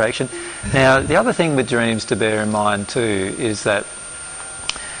law of attraction. Now, the other thing with dreams to bear in mind too is that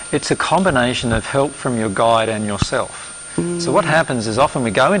it's a combination of help from your guide and yourself. So what happens is often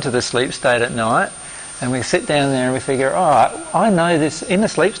we go into the sleep state at night and we sit down there and we figure, all right, I know this. In the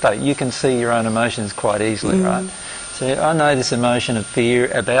sleep state you can see your own emotions quite easily, right? So I know this emotion of fear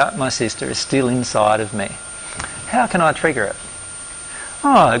about my sister is still inside of me. How can I trigger it?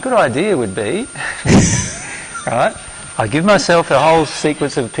 Oh, a good idea would be, right, I give myself a whole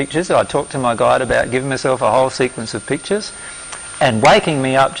sequence of pictures. I talk to my guide about giving myself a whole sequence of pictures and waking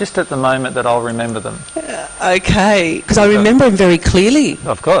me up just at the moment that I'll remember them. Okay, because I remember them very clearly.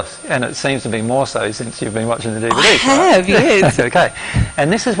 Of course, and it seems to be more so since you've been watching the DVD. I have, right? yes. Okay,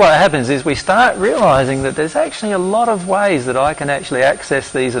 and this is what happens is we start realising that there's actually a lot of ways that I can actually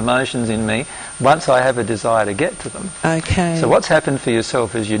access these emotions in me once I have a desire to get to them. Okay. So what's happened for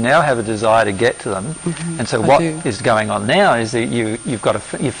yourself is you now have a desire to get to them, and so what is going on now is that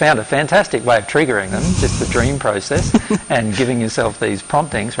you've found a fantastic way of triggering them, just the dream process, and giving yourself these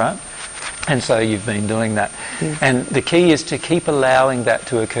promptings, right? And so you've been doing that. And the key is to keep allowing that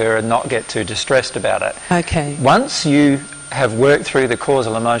to occur and not get too distressed about it. Okay. Once you have worked through the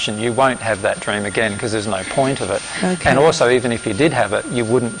causal emotion, you won't have that dream again because there's no point of it. Okay. And also, even if you did have it, you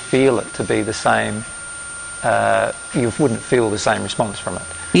wouldn't feel it to be the same you wouldn't feel the same response from it.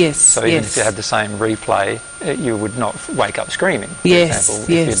 Yes. So even if you had the same replay, you would not wake up screaming, for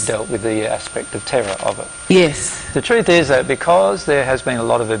example, if you'd dealt with the aspect of terror of it. Yes. The truth is that because there has been a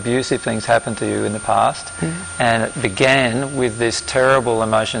lot of abusive things happen to you in the past, and it began with this terrible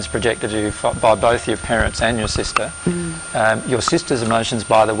emotions projected to you by both your parents and your sister. Your sister's emotions,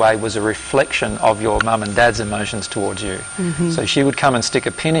 by the way, was a reflection of your mum and dad's emotions towards you. So she would come and stick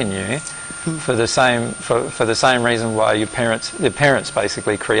a pin in you for the same reason why your parents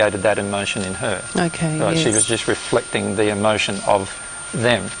basically created that emotion in her. Okay. Right? Yes. She was just reflecting the emotion of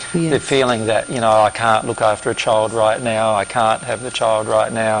them. Yes. The feeling that, you know, I can't look after a child right now, I can't have the child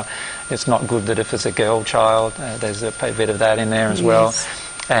right now, it's not good that if it's a girl child, there's a bit of that in there as well.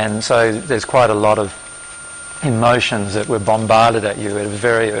 And so there's quite a lot of emotions that were bombarded at you at a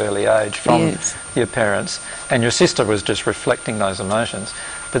very early age from your parents, and your sister was just reflecting those emotions.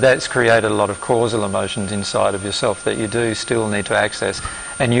 But that's created a lot of causal emotions inside of yourself that you do still need to access,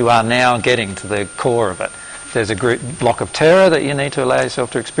 and you are now getting to the core of it. There's a block of terror that you need to allow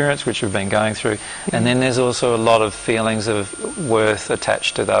yourself to experience, which we've been going through, and then there's also a lot of feelings of worth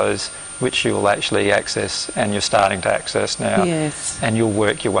attached to those, which you'll actually access, and you're starting to access now. And you'll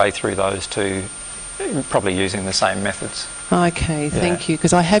work your way through those two, probably using the same methods. Okay, thank you.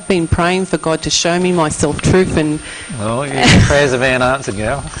 Because I have been praying for God to show me my self-truth, and well, your prayers have been answered,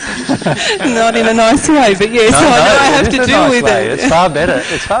 girl. Not in a nice way, but yes, I know I have to deal with it. It's far better.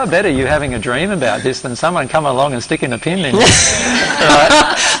 It's far better you having a dream about this than someone come along and sticking a pin in you.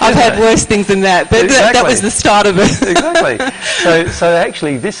 I've had worse things than that, but that was the start of it. Exactly. So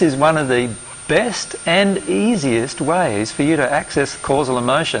actually, this is one of the best and easiest ways for you to access causal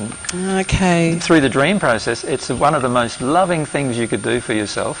emotion through the dream process. It's one of the most loving things you could do for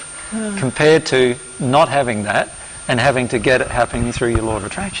yourself compared to not having that and having to get it happening through your law of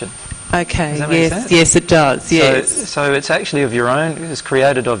attraction. Okay, Does that make sense? Yes it does, yes. So it's actually of your own, it's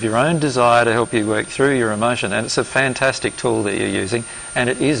created of your own desire to help you work through your emotion, and it's a fantastic tool that you're using, and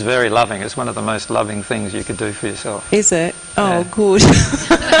it is very loving. It's one of the most loving things you could do for yourself. Is it? Oh, good.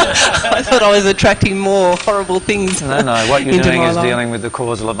 I thought I was attracting more horrible things. No, what you're doing is life. Dealing with the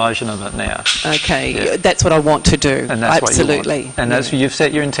causal emotion of it now. Okay, that's what I want to do. And that's absolutely. What you want. And that's you've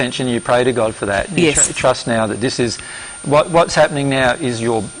set your intention, you pray to God for that. You trust now that this is, what's happening now is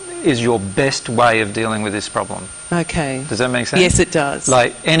your best way of dealing with this problem. Okay. Does that make sense? Yes, it does.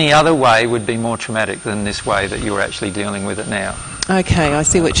 Like any other way would be more traumatic than this way that you're actually dealing with it now. Okay, I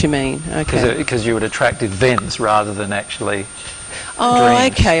see what you mean. Okay. Because you would attract events rather than actually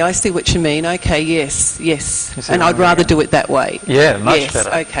dreams. Okay, I see what you mean. Okay, yes. And I'd rather do it that way. Yeah, much better.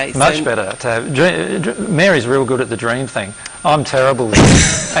 Okay. Much better. Mary's real good at the dream thing. I'm terrible with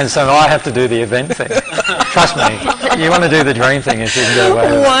it. And so I have to do the event thing. Trust me, you want to do the dream thing if you can get away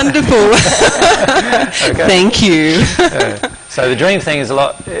with it. Wonderful. Thank you. So the dream thing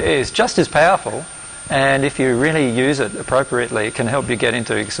is just as powerful, and if you really use it appropriately, it can help you get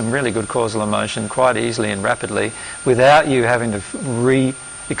into some really good causal emotion quite easily and rapidly without you having to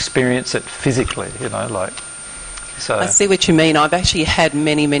re-experience it physically, So. I see what you mean. I've actually had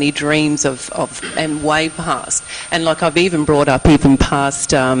many dreams of and way past, and I've even brought up even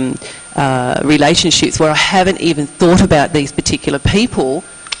past relationships where I haven't even thought about these particular people.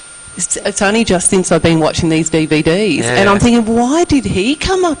 It's only just since I've been watching these DVDs, and I'm thinking, why did he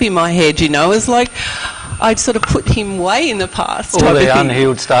come up in my head? It's like I'd sort of put him way in the past. All the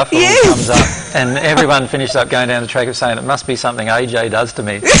unhealed stuff all comes up, and everyone finishes up going down the track of saying it must be something AJ does to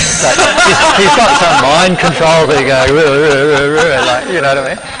me. He's got some mind control that you go, you know what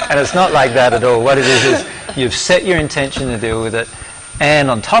I mean? And it's not like that at all. What it is you've set your intention to deal with it,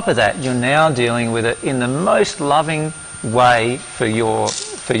 and on top of that, you're now dealing with it in the most loving way for you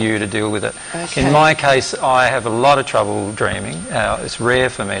to deal with it. Okay. In my case, I have a lot of trouble dreaming. It's rare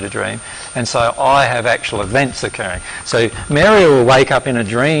for me to dream, and so I have actual events occurring. So Mary will wake up in a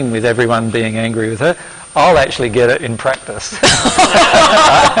dream with everyone being angry with her. I'll actually get it in practice.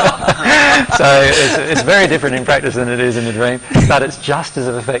 So it's very different in practice than it is in the dream, but it's just as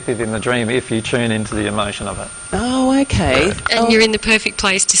effective in the dream if you tune into the emotion of it. Oh, okay. And you're in the perfect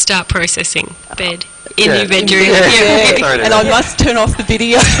place to start processing bed. In your bedroom. And I must turn off the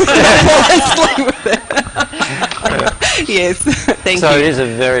video Yes, thank you. So it is a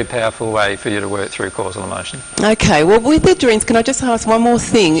very powerful way for you to work through causal emotion. Okay, well, with the dreams, can I just ask one more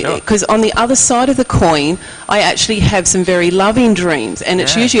thing? Because on the other side of the coin, I actually have some very loving dreams, and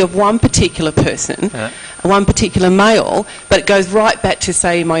it's usually of one particular person, one particular male, but it goes right back to,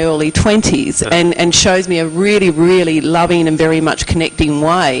 say, my early 20s and shows me a really, really loving and very much connecting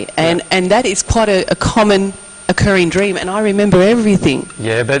way. And that is quite a common occurring dream, and I remember everything.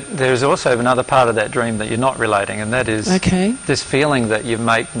 Yeah, but there's also another part of that dream that you're not relating, and that is this feeling that you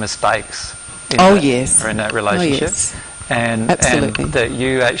make mistakes in that relationship. Oh, yes. And that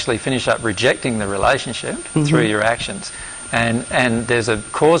you actually finish up rejecting the relationship through your actions. And there's a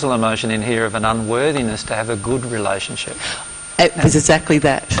causal emotion in here of an unworthiness to have a good relationship. It was exactly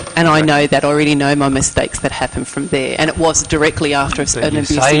that. And I know that. I already know my mistakes that happened from there. And it was directly after an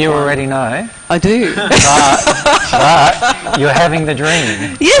abusive You say you one. already know. I do. But you're having the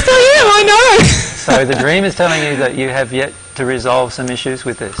dream. Yes, I am. I know. So the dream is telling you that you have yet to resolve some issues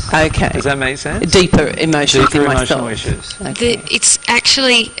with this. Okay. Does that make sense? Deeper emotions in emotional myself. issues. Okay. It's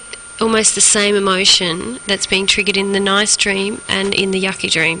actually almost the same emotion that's being triggered in the nice dream and in the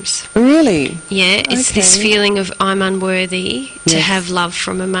yucky dreams. Really? Yeah, it's this feeling of I'm unworthy to have love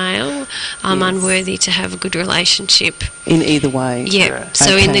from a male. I'm unworthy to have a good relationship. In either way. Yeah.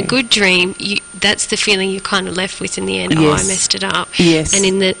 So in the good dream, that's the feeling you're kind of left with in the end. Oh, I messed it up. Yes. And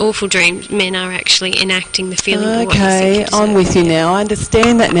in the awful dream, men are actually enacting the feeling of what you Okay, think I'm with you now. I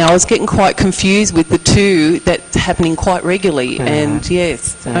understand that now. I was getting quite confused with the two that's happening quite regularly. And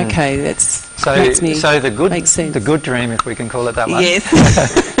yes, okay, that's so the good dream, if we can call it that one. Yes.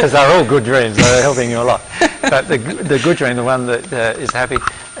 Because they're all good dreams. They're helping you a lot. But the good dream, the one that is happy,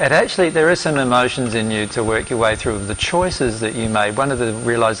 there are some emotions in you to work your way through of the choices that you made. One of the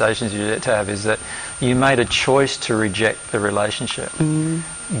realizations you get to have is that you made a choice to reject the relationship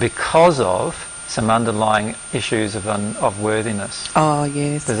because of some underlying issues of worthiness. Oh,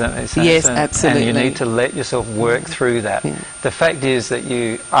 yes. Does that make sense? Yes, absolutely. And you need to let yourself work through that. Yeah. The fact is that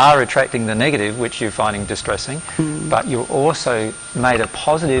you are attracting the negative, which you're finding distressing, but you also made a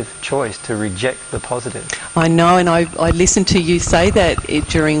positive choice to reject the positive. I know, and I listened to you say that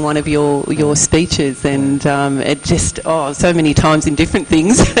during one of your speeches, and it just, so many times in different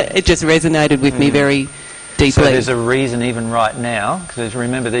things, it just resonated with me very deeply. So there's a reason even right now, because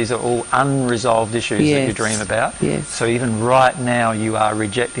remember these are all unresolved issues that you dream about. Yes. So even right now you are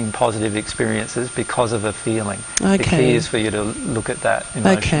rejecting positive experiences because of a feeling. Okay. The key is for you to look at that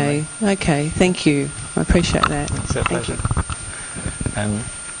emotionally. Okay, thank you. I appreciate that. It's a pleasure.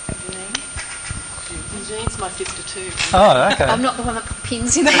 Eugene's my sister too. Oh, okay. I'm not the one that put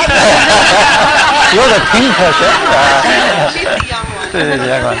pins in. You're the pin pusher. She's the young one. She's the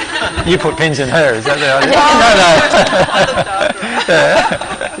young one. You put pins in her, is that the idea?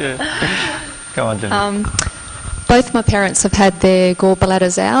 No. Go on, Jenny. Both my parents have had their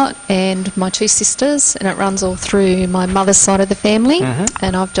gallbladders out, and my two sisters, and it runs all through my mother's side of the family.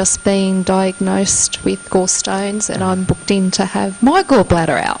 And I've just been diagnosed with gallstones, and I'm booked in to have my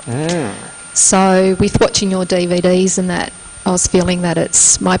gallbladder out. So with watching your DVDs and that, I was feeling that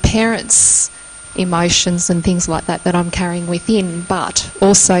it's my parents' emotions and things like that that I'm carrying within, but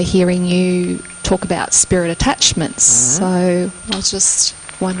also hearing you talk about spirit attachments. So I was just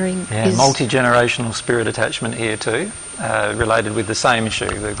wondering... multi-generational spirit attachment here too, related with the same issue,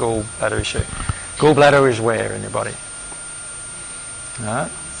 the gallbladder issue. Gallbladder is where in your body?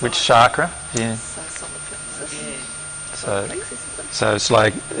 Which chakra? Yeah. So it's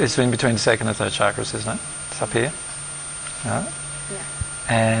like, it's in between the second and third chakras, isn't it? It's up here. Right? Yeah.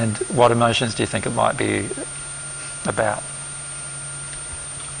 And what emotions do you think it might be about?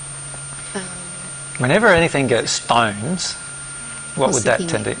 Whenever anything gets stones, what would that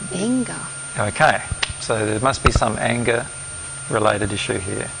tend to... Anger. Okay. So there must be some anger-related issue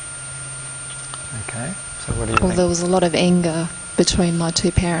here. Okay. So what do you think? Well, there was a lot of anger between my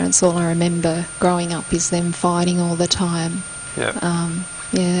two parents. All I remember growing up is them fighting all the time. Yep.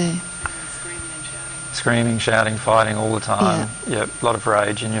 Yeah. Screaming, shouting, fighting all the time. Yep. A lot of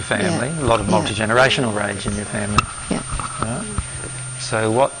rage in your family. A lot of multi-generational rage in your family. Yeah. Right. So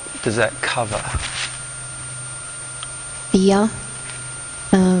what does that cover? Fear.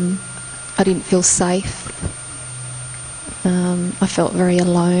 I didn't feel safe. I felt very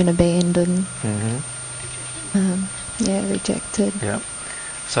alone, abandoned. Rejected. Yep.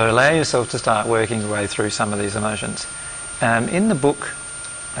 So allow yourself to start working your way through some of these emotions. In the book,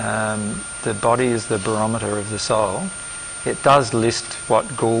 The Body is the Barometer of the Soul, it does list what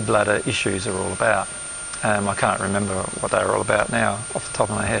gallbladder issues are all about. I can't remember what they're all about now off the top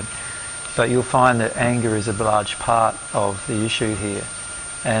of my head. But you'll find that anger is a large part of the issue here.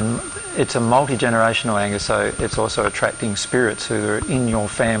 And it's a multi-generational anger, so it's also attracting spirits who are in your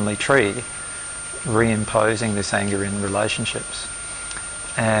family tree, reimposing this anger in relationships.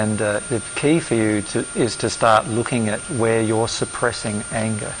 And the key for you is to start looking at where you're suppressing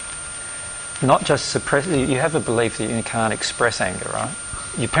anger. Not just suppress, you have a belief that you can't express anger, right?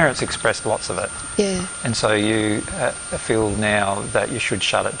 Your parents expressed lots of it. Yeah. And so you feel now that you should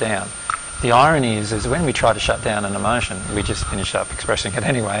shut it down. the irony is when we try to shut down an emotion, we just finish up expressing it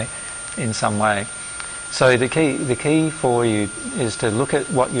anyway, in some way. So the key for you is to look at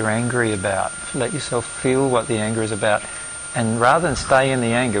what you're angry about. Let yourself feel what the anger is about. And rather than stay in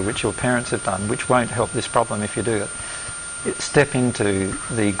the anger, which your parents have done, which won't help this problem if you do it, step into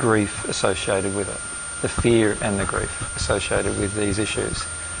the grief associated with it, the fear and the grief associated with these issues.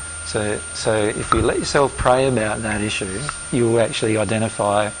 So if you let yourself pray about that issue, you'll actually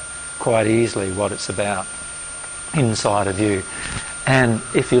identify quite easily what it's about inside of you. And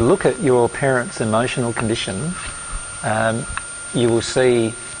if you look at your parents' emotional condition, you will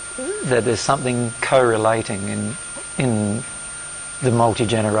see that there's something correlating in the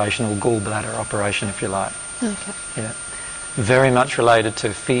multi-generational gallbladder operation, if you like. Okay. Yeah. Very much related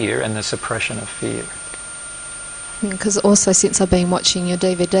to fear and the suppression of fear. Because also since I've been watching your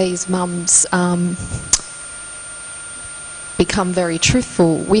DVDs, Mum's become very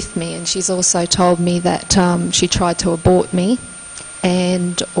truthful with me, and she's also told me that she tried to abort me,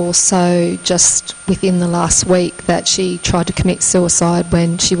 and also just within the last week that she tried to commit suicide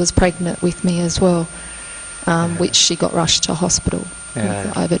when she was pregnant with me as well, which she got rushed to hospital with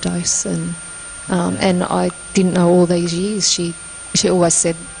an overdose. And I didn't know all these years. She always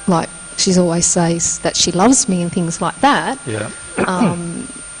said, like, she always says that she loves me and things like that. Yeah.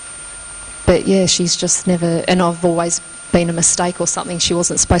 But yeah, she's just never, and I've always been a mistake or something. She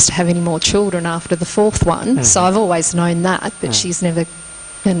wasn't supposed to have any more children after the fourth one, so I've always known that, but she's never,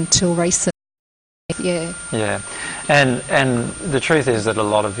 until recently. Yeah. Yeah, and the truth is that a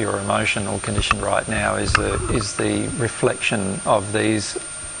lot of your emotional condition right now is the reflection of these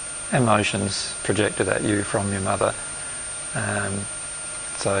emotions projected at you from your mother.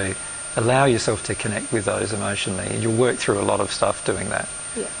 So allow yourself to connect with those emotionally. You'll work through a lot of stuff doing that.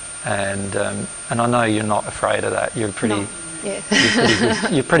 Yeah. And I know you're not afraid of that. You're pretty. No. Yeah.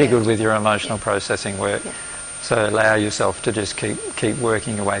 You're pretty good with your emotional processing work. Yeah. So allow yourself to just keep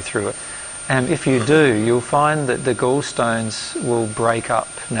working your way through it. And if you do, you'll find that the gallstones will break up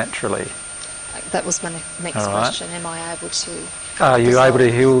naturally. That was my next question. Am I able to... Are you able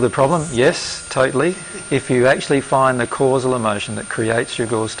to heal the problem? Yes, totally. If you actually find the causal emotion that creates your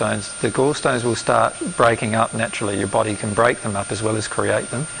gallstones, the gallstones will start breaking up naturally. Your body can break them up as well as create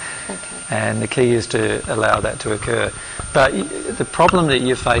them. Okay. And the key is to allow that to occur. But the problem that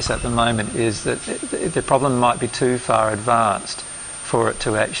you face at the moment is that the problem might be too far advanced for it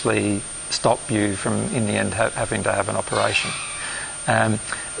to actually stop you from, in the end, having to have an operation.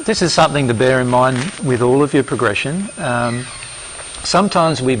 This is something to bear in mind with all of your progression.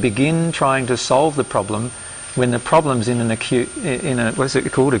 Sometimes we begin trying to solve the problem when the problem's in an acute, what's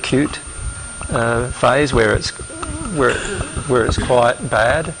it called, acute phase where it's quite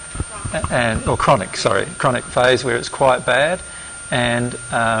bad, or chronic phase where it's quite bad, and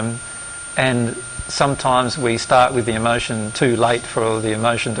sometimes we start with the emotion too late for the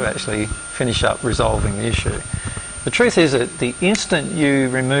emotion to actually finish up resolving the issue. The truth is that the instant you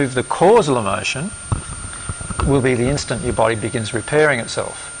remove the causal emotion will be the instant your body begins repairing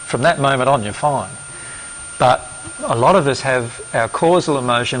itself. From that moment on, you're fine. But a lot of us have our causal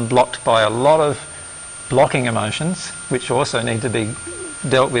emotion blocked by a lot of blocking emotions, which also need to be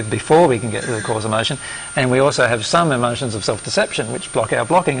dealt with before we can get to the causal emotion. And we also have some emotions of self-deception which block our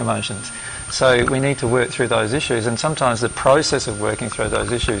blocking emotions. So we need to work through those issues, and sometimes the process of working through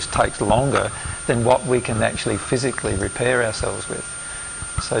those issues takes longer than what we can actually physically repair ourselves with.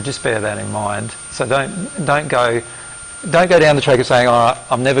 So just bear that in mind. So don't go down the track of saying, "Oh,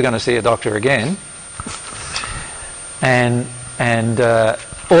 I'm never going to see a doctor again," and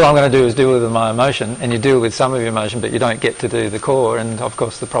all I'm going to do is deal with my emotion, and you deal with some of your emotion, but you don't get to do the core, and of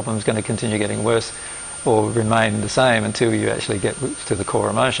course the problem's going to continue getting worse or remain the same until you actually get to the core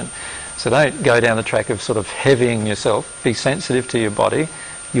emotion. So don't go down the track of sort of heavying yourself. Be sensitive to your body.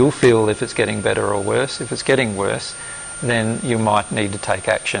 You'll feel if it's getting better or worse. If it's getting worse, then you might need to take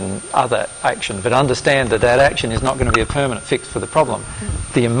other action. But understand that action is not going to be a permanent fix for the problem.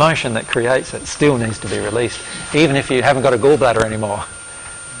 The emotion that creates it still needs to be released, even if you haven't got a gallbladder anymore.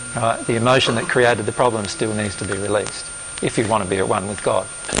 Right? The emotion that created the problem still needs to be released if you want to be at one with God.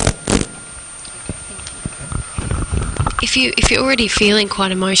 If you're already feeling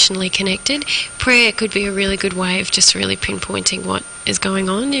quite emotionally connected, prayer could be a really good way of just really pinpointing what is going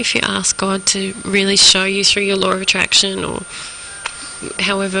on. If you ask God to really show you through your law of attraction, or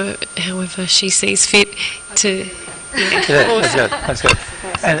however she sees fit to. Yeah, that's good.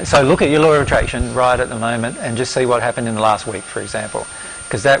 And so look at your law of attraction right at the moment and just see what happened in the last week, for example,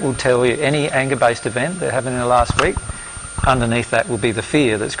 because that will tell you any anger-based event that happened in the last week. Underneath that will be the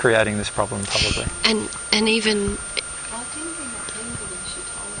fear that's creating this problem, probably. And even.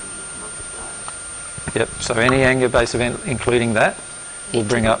 Yep. So any anger-based event, including that, will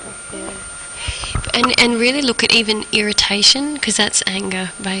bring up. And really look at even irritation, because that's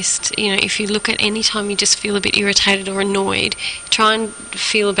anger-based. You know, if you look at any time you just feel a bit irritated or annoyed, try and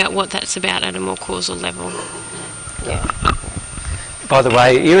feel about what that's about at a more causal level. Yeah. By the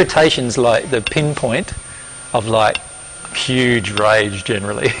way, irritation's like the pinpoint of like huge rage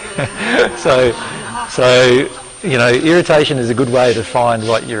generally. so you know, irritation is a good way to find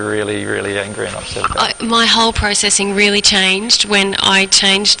what you're really, really angry and upset about. My whole processing really changed when I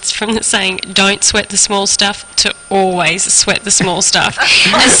changed from saying don't sweat the small stuff to always sweat the small stuff.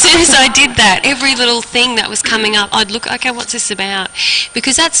 As soon as I did that, every little thing that was coming up, I'd look, okay, what's this about?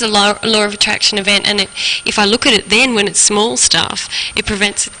 Because that's a law of attraction event, and if I look at it then when it's small stuff, it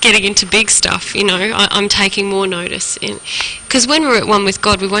prevents getting into big stuff, you know. I'm taking more notice. Because when we're at one with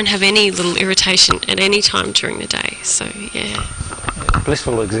God, we won't have any little irritation at any time during the day. So, yeah.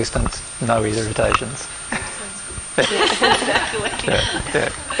 Blissful existence, no irritations. Yeah.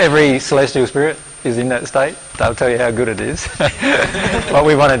 Every celestial spirit is in that state. They'll tell you how good it is. What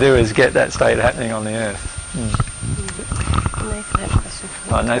we want to do is get that state happening on the earth. Nathan had a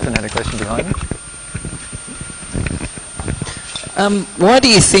question. Nathan had a question behind you. Why do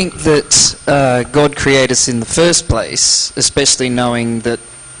you think that God created us in the first place, especially knowing that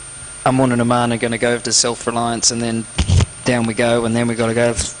Amun and Aman are going to go to self-reliance and then down we go and then we've got to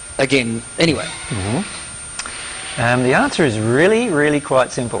go again anyway? The answer is really, really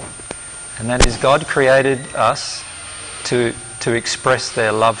quite simple. And that is God created us to express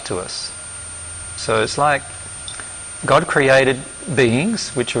their love to us. So it's like God created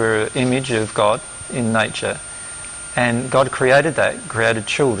beings which were an image of God in nature. And God created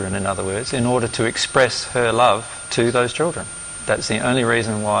children, in other words, in order to express her love to those children. That's the only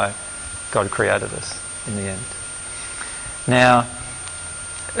reason why God created us in the end. Now,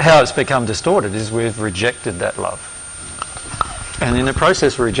 how it's become distorted is we've rejected that love. And in the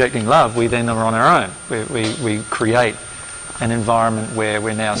process of rejecting love, we then are on our own. We create an environment where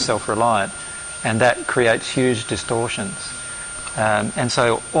we're now self-reliant, and that creates huge distortions. And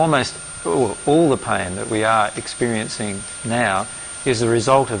so almost all the pain that we are experiencing now is the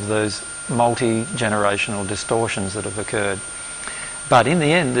result of those multi-generational distortions that have occurred. But in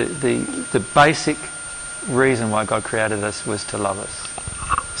the end, the basic reason why God created us was to love us,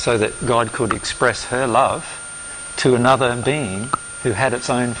 so that God could express her love to another being who had its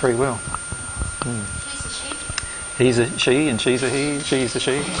own free will. He's a she and she's a he, she's a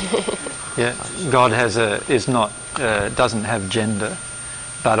she. Yeah, God doesn't have gender,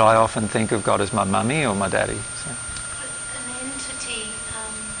 but I often think of God as my mummy or my daddy. So.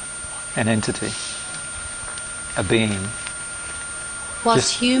 An entity. A being.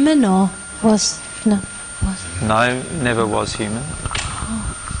 Was human or was no? No, never was human.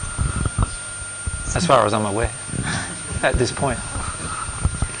 As far as I'm aware, at this point.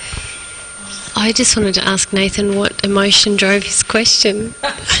 I just wanted to ask Nathan what emotion drove his question.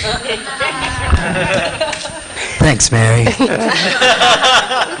 Thanks, Mary.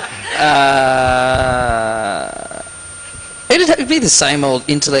 It'd be the same old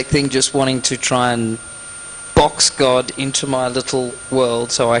intellect thing, just wanting to try and box God into my little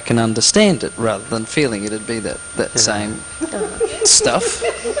world so I can understand it rather than feeling it. It'd be that same stuff.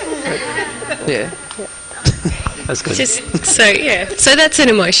 Yeah. That's good. So that's an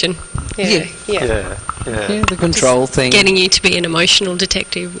emotion. Yeah, the control thing. Getting you to be an emotional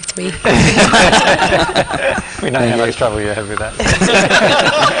detective with me. We know how much trouble you have with that.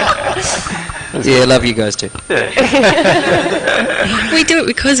 Yeah, love you guys too. We do it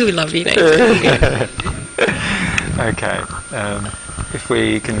because we love you, Nathan. Okay. If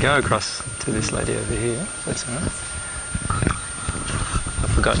we can go across to this lady over here, that's all right.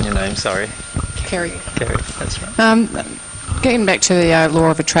 I've forgotten your name, sorry. Kerry. Kerry, that's right. Getting back to the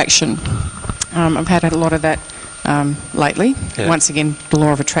law of attraction, I've had a lot of that lately. Yeah. Once again, the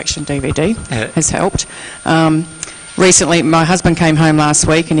law of attraction DVD has helped. Recently, my husband came home last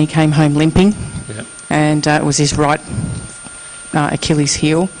week and he came home limping, and it was his right Achilles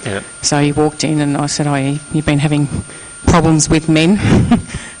heel. So he walked in and I said, you've been having problems with men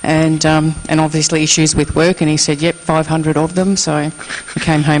and obviously issues with work, and he said, yep, 500 of them. So he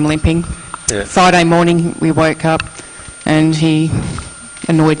came home limping. Friday morning we woke up and he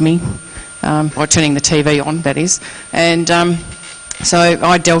annoyed me, by turning the TV on, that is. And so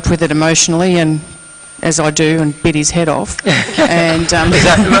I dealt with it emotionally, and as I do, and bit his head off. And is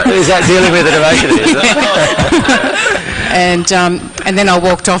that dealing with it emotionally? Is that? And then I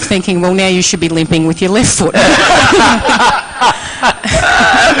walked off thinking, well, now you should be limping with your left foot.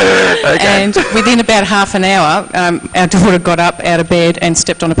 And within about half an hour, our daughter got up out of bed and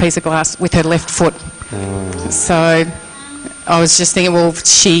stepped on a piece of glass with her left foot. So I was just thinking, well,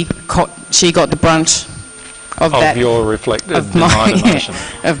 she got the brunt of that, your reflective of my emotion.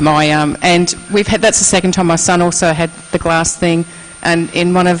 And we've had, that's the second time. My son also had the glass thing, and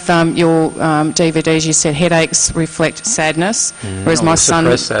in one of your DVDs you said headaches reflect sadness, whereas my son,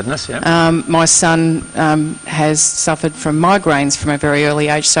 suppressed sadness, yeah. my son has suffered from migraines from a very early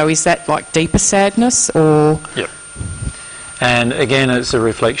age. So is that like deeper sadness, or? Yep. And again, it's a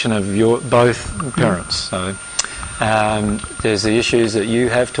reflection of both parents. So there's the issues that you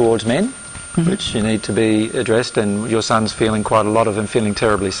have towards men, which you need to be addressed, and your son's feeling quite a lot of and feeling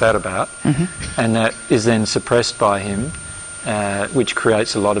terribly sad about, and that is then suppressed by him, which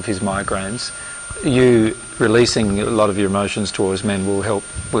creates a lot of his migraines. You releasing a lot of your emotions towards men will help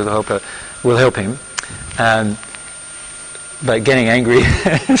him. But getting angry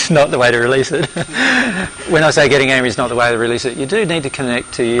is not the way to release it. When I say getting angry is not the way to release it, you do need to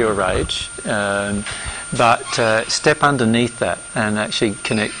connect to your rage, but step underneath that and actually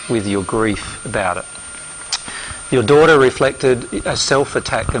connect with your grief about it. Your daughter reflected a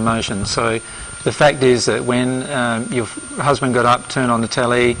self-attack emotion. So the fact is that when your husband got up, turned on the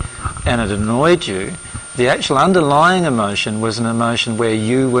telly, and it annoyed you, the actual underlying emotion was an emotion where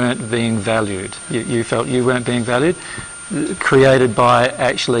you weren't being valued. You felt you weren't being valued, created by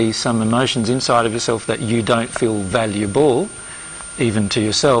actually some emotions inside of yourself that you don't feel valuable, even to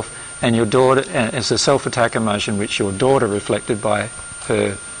yourself. And your daughter, it's a self-attack emotion which your daughter reflected by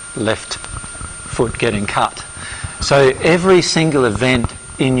her left foot getting cut. So every single event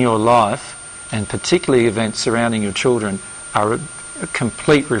in your life, and particularly events surrounding your children, are a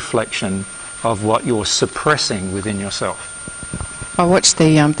complete reflection of what you're suppressing within yourself. I watched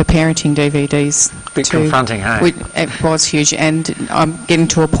the parenting DVDs. Bit confronting, hey? It was huge, and I'm getting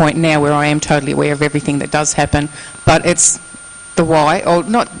to a point now where I am totally aware of everything that does happen, but it's the why, or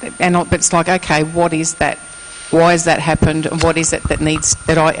not, but it's like, okay, what is that? Why has that happened? And what is it that needs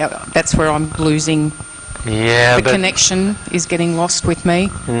that's where I'm losing. Yeah, the connection is getting lost with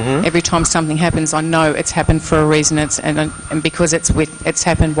me. Every time something happens, I know it's happened for a reason. And because it's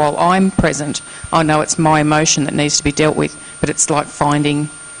happened while I'm present, I know it's my emotion that needs to be dealt with. But it's like finding.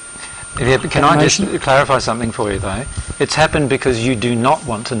 Yeah, but can I just clarify something for you though? It's happened because you do not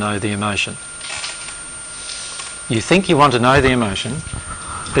want to know the emotion. You think you want to know the emotion,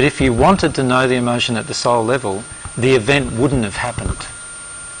 but if you wanted to know the emotion at the soul level, the event wouldn't have happened.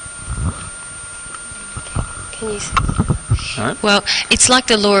 No? Well, it's like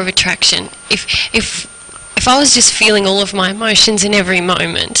the law of attraction. If I was just feeling all of my emotions in every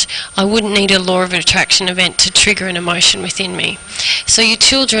moment, I wouldn't need a law of attraction event to trigger an emotion within me. So your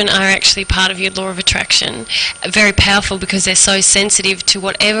children are actually part of your law of attraction, very powerful because they're so sensitive to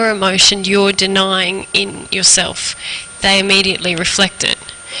whatever emotion you're denying in yourself. They immediately reflect it,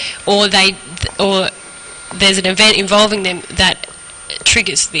 or there's an event involving them that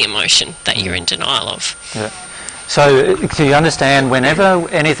triggers the emotion that you're in denial of. Yeah. So do you understand, whenever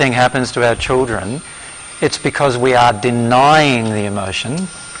anything happens to our children, it's because we are denying the emotion,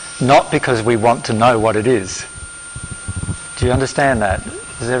 not because we want to know what it is. Do you understand that?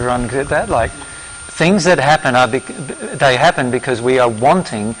 Does everyone get that? Like, things that happen, they happen because we are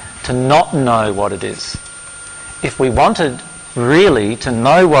wanting to not know what it is. If we wanted really to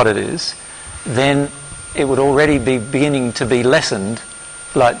know what it is, then it would already be beginning to be lessened,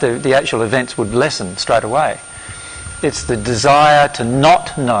 like the actual events would lessen straight away. It's the desire to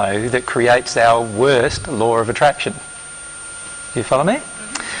not know that creates our worst law of attraction. Do you follow me?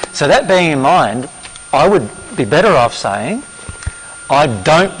 So that being in mind, I would be better off saying, I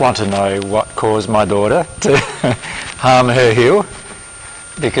don't want to know what caused my daughter to harm her heel,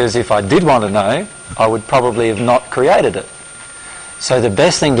 because if I did want to know, I would probably have not created it. So the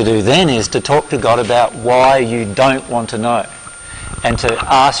best thing to do then is to talk to God about why you don't want to know, and to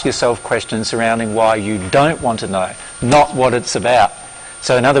ask yourself questions surrounding why you don't want to know, not what it's about.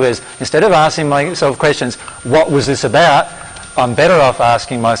 So in other words, instead of asking myself questions, what was this about, I'm better off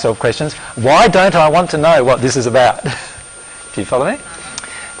asking myself questions, why don't I want to know what this is about? Do you follow me?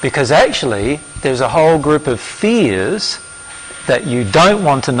 Because actually, there's a whole group of fears that you don't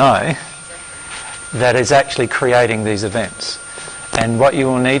want to know that is actually creating these events. And what you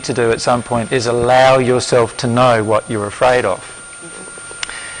will need to do at some point is allow yourself to know what you're afraid of.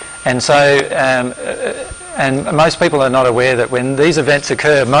 And so, and most people are not aware that when these events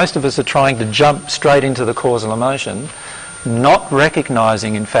occur, most of us are trying to jump straight into the causal emotion, not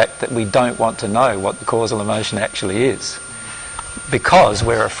recognising, in fact, that we don't want to know what the causal emotion actually is, because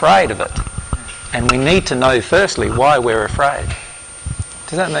we're afraid of it. And we need to know, firstly, why we're afraid.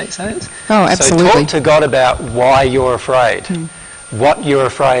 Does that make sense? Oh, absolutely. So talk to God about why you're afraid, what you're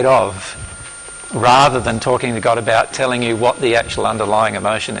afraid of, rather than talking to God about telling you what the actual underlying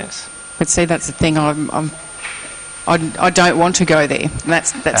emotion is. But see, that's the thing. I don't want to go there.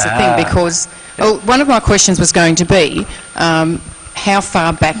 That's the thing, because one of my questions was going to be, how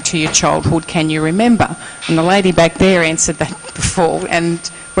far back to your childhood can you remember? And the lady back there answered that before, and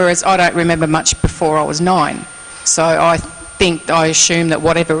whereas I don't remember much before I was 9. So I assume that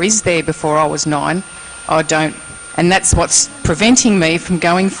whatever is there before I was 9, I don't, and that's what's preventing me from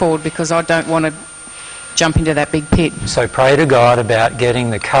going forward, because I don't want to jump into that big pit. So pray to God about getting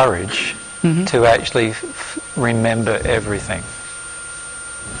the courage to actually remember everything.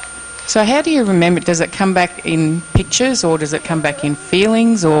 So how do you remember? Does it come back in pictures, or does it come back in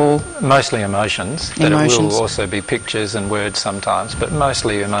feelings, or...? Mostly emotions, but it will also be pictures and words sometimes, but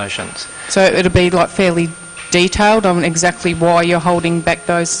mostly emotions. So it'll be like fairly detailed on exactly why you're holding back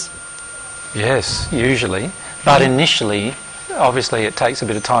those? Yes, usually. But initially, obviously it takes a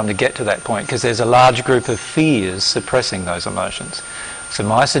bit of time to get to that point, because there's a large group of fears suppressing those emotions. So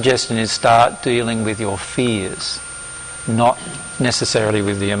my suggestion is start dealing with your fears, not necessarily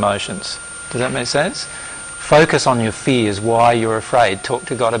with the emotions. Does that make sense? Focus on your fears, why you're afraid. Talk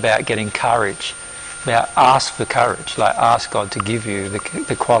to God about getting courage. Ask for courage. Like, ask God to give you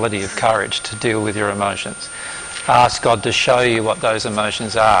the quality of courage to deal with your emotions. Ask God to show you what those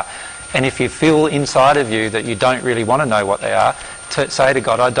emotions are. And if you feel inside of you that you don't really want to know what they are, say to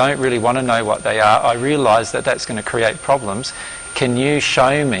God, I don't really want to know what they are. I realise that that's going to create problems. Can you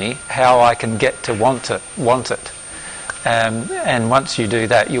show me how I can get to want it? And once you do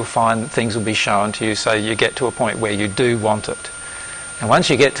that, you'll find that things will be shown to you, so you get to a point where you do want it. And once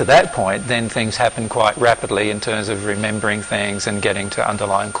you get to that point, then things happen quite rapidly in terms of remembering things and getting to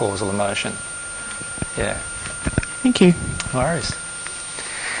underlying causal emotion. Yeah. Thank you. No worries.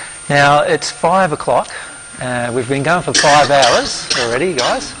 Now, it's 5 o'clock. We've been going for 5 hours already,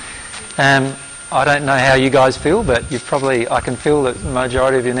 guys. I don't know how you guys feel, but I can feel that the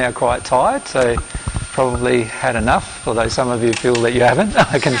majority of you are now quite tired, so probably had enough, although some of you feel that you haven't.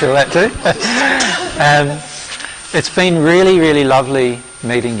 I can feel that too. It's been really, really lovely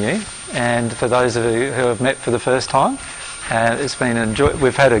meeting you, and for those of you who have met for the first time, it's been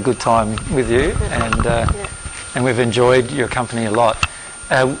we've had a good time with you, and we've enjoyed your company a lot.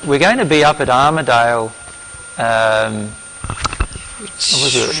 We're going to be up at Armidale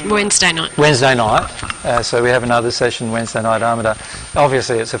Wednesday night. Wednesday night. So we have another session Wednesday night at Armidale.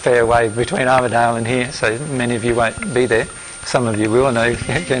 Obviously it's a fair way between Armidale and here, so many of you won't be there. Some of you will. I know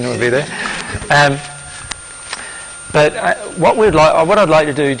Ken will be there. But what I'd like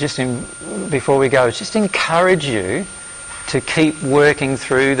to do before we go is just encourage you to keep working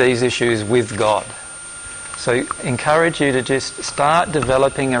through these issues with God. So encourage you to just start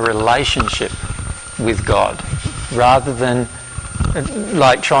developing a relationship with God, rather than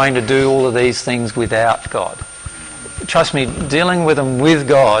like trying to do all of these things without God. Trust me, dealing with them with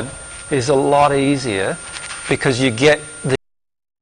God is a lot easier, because you get the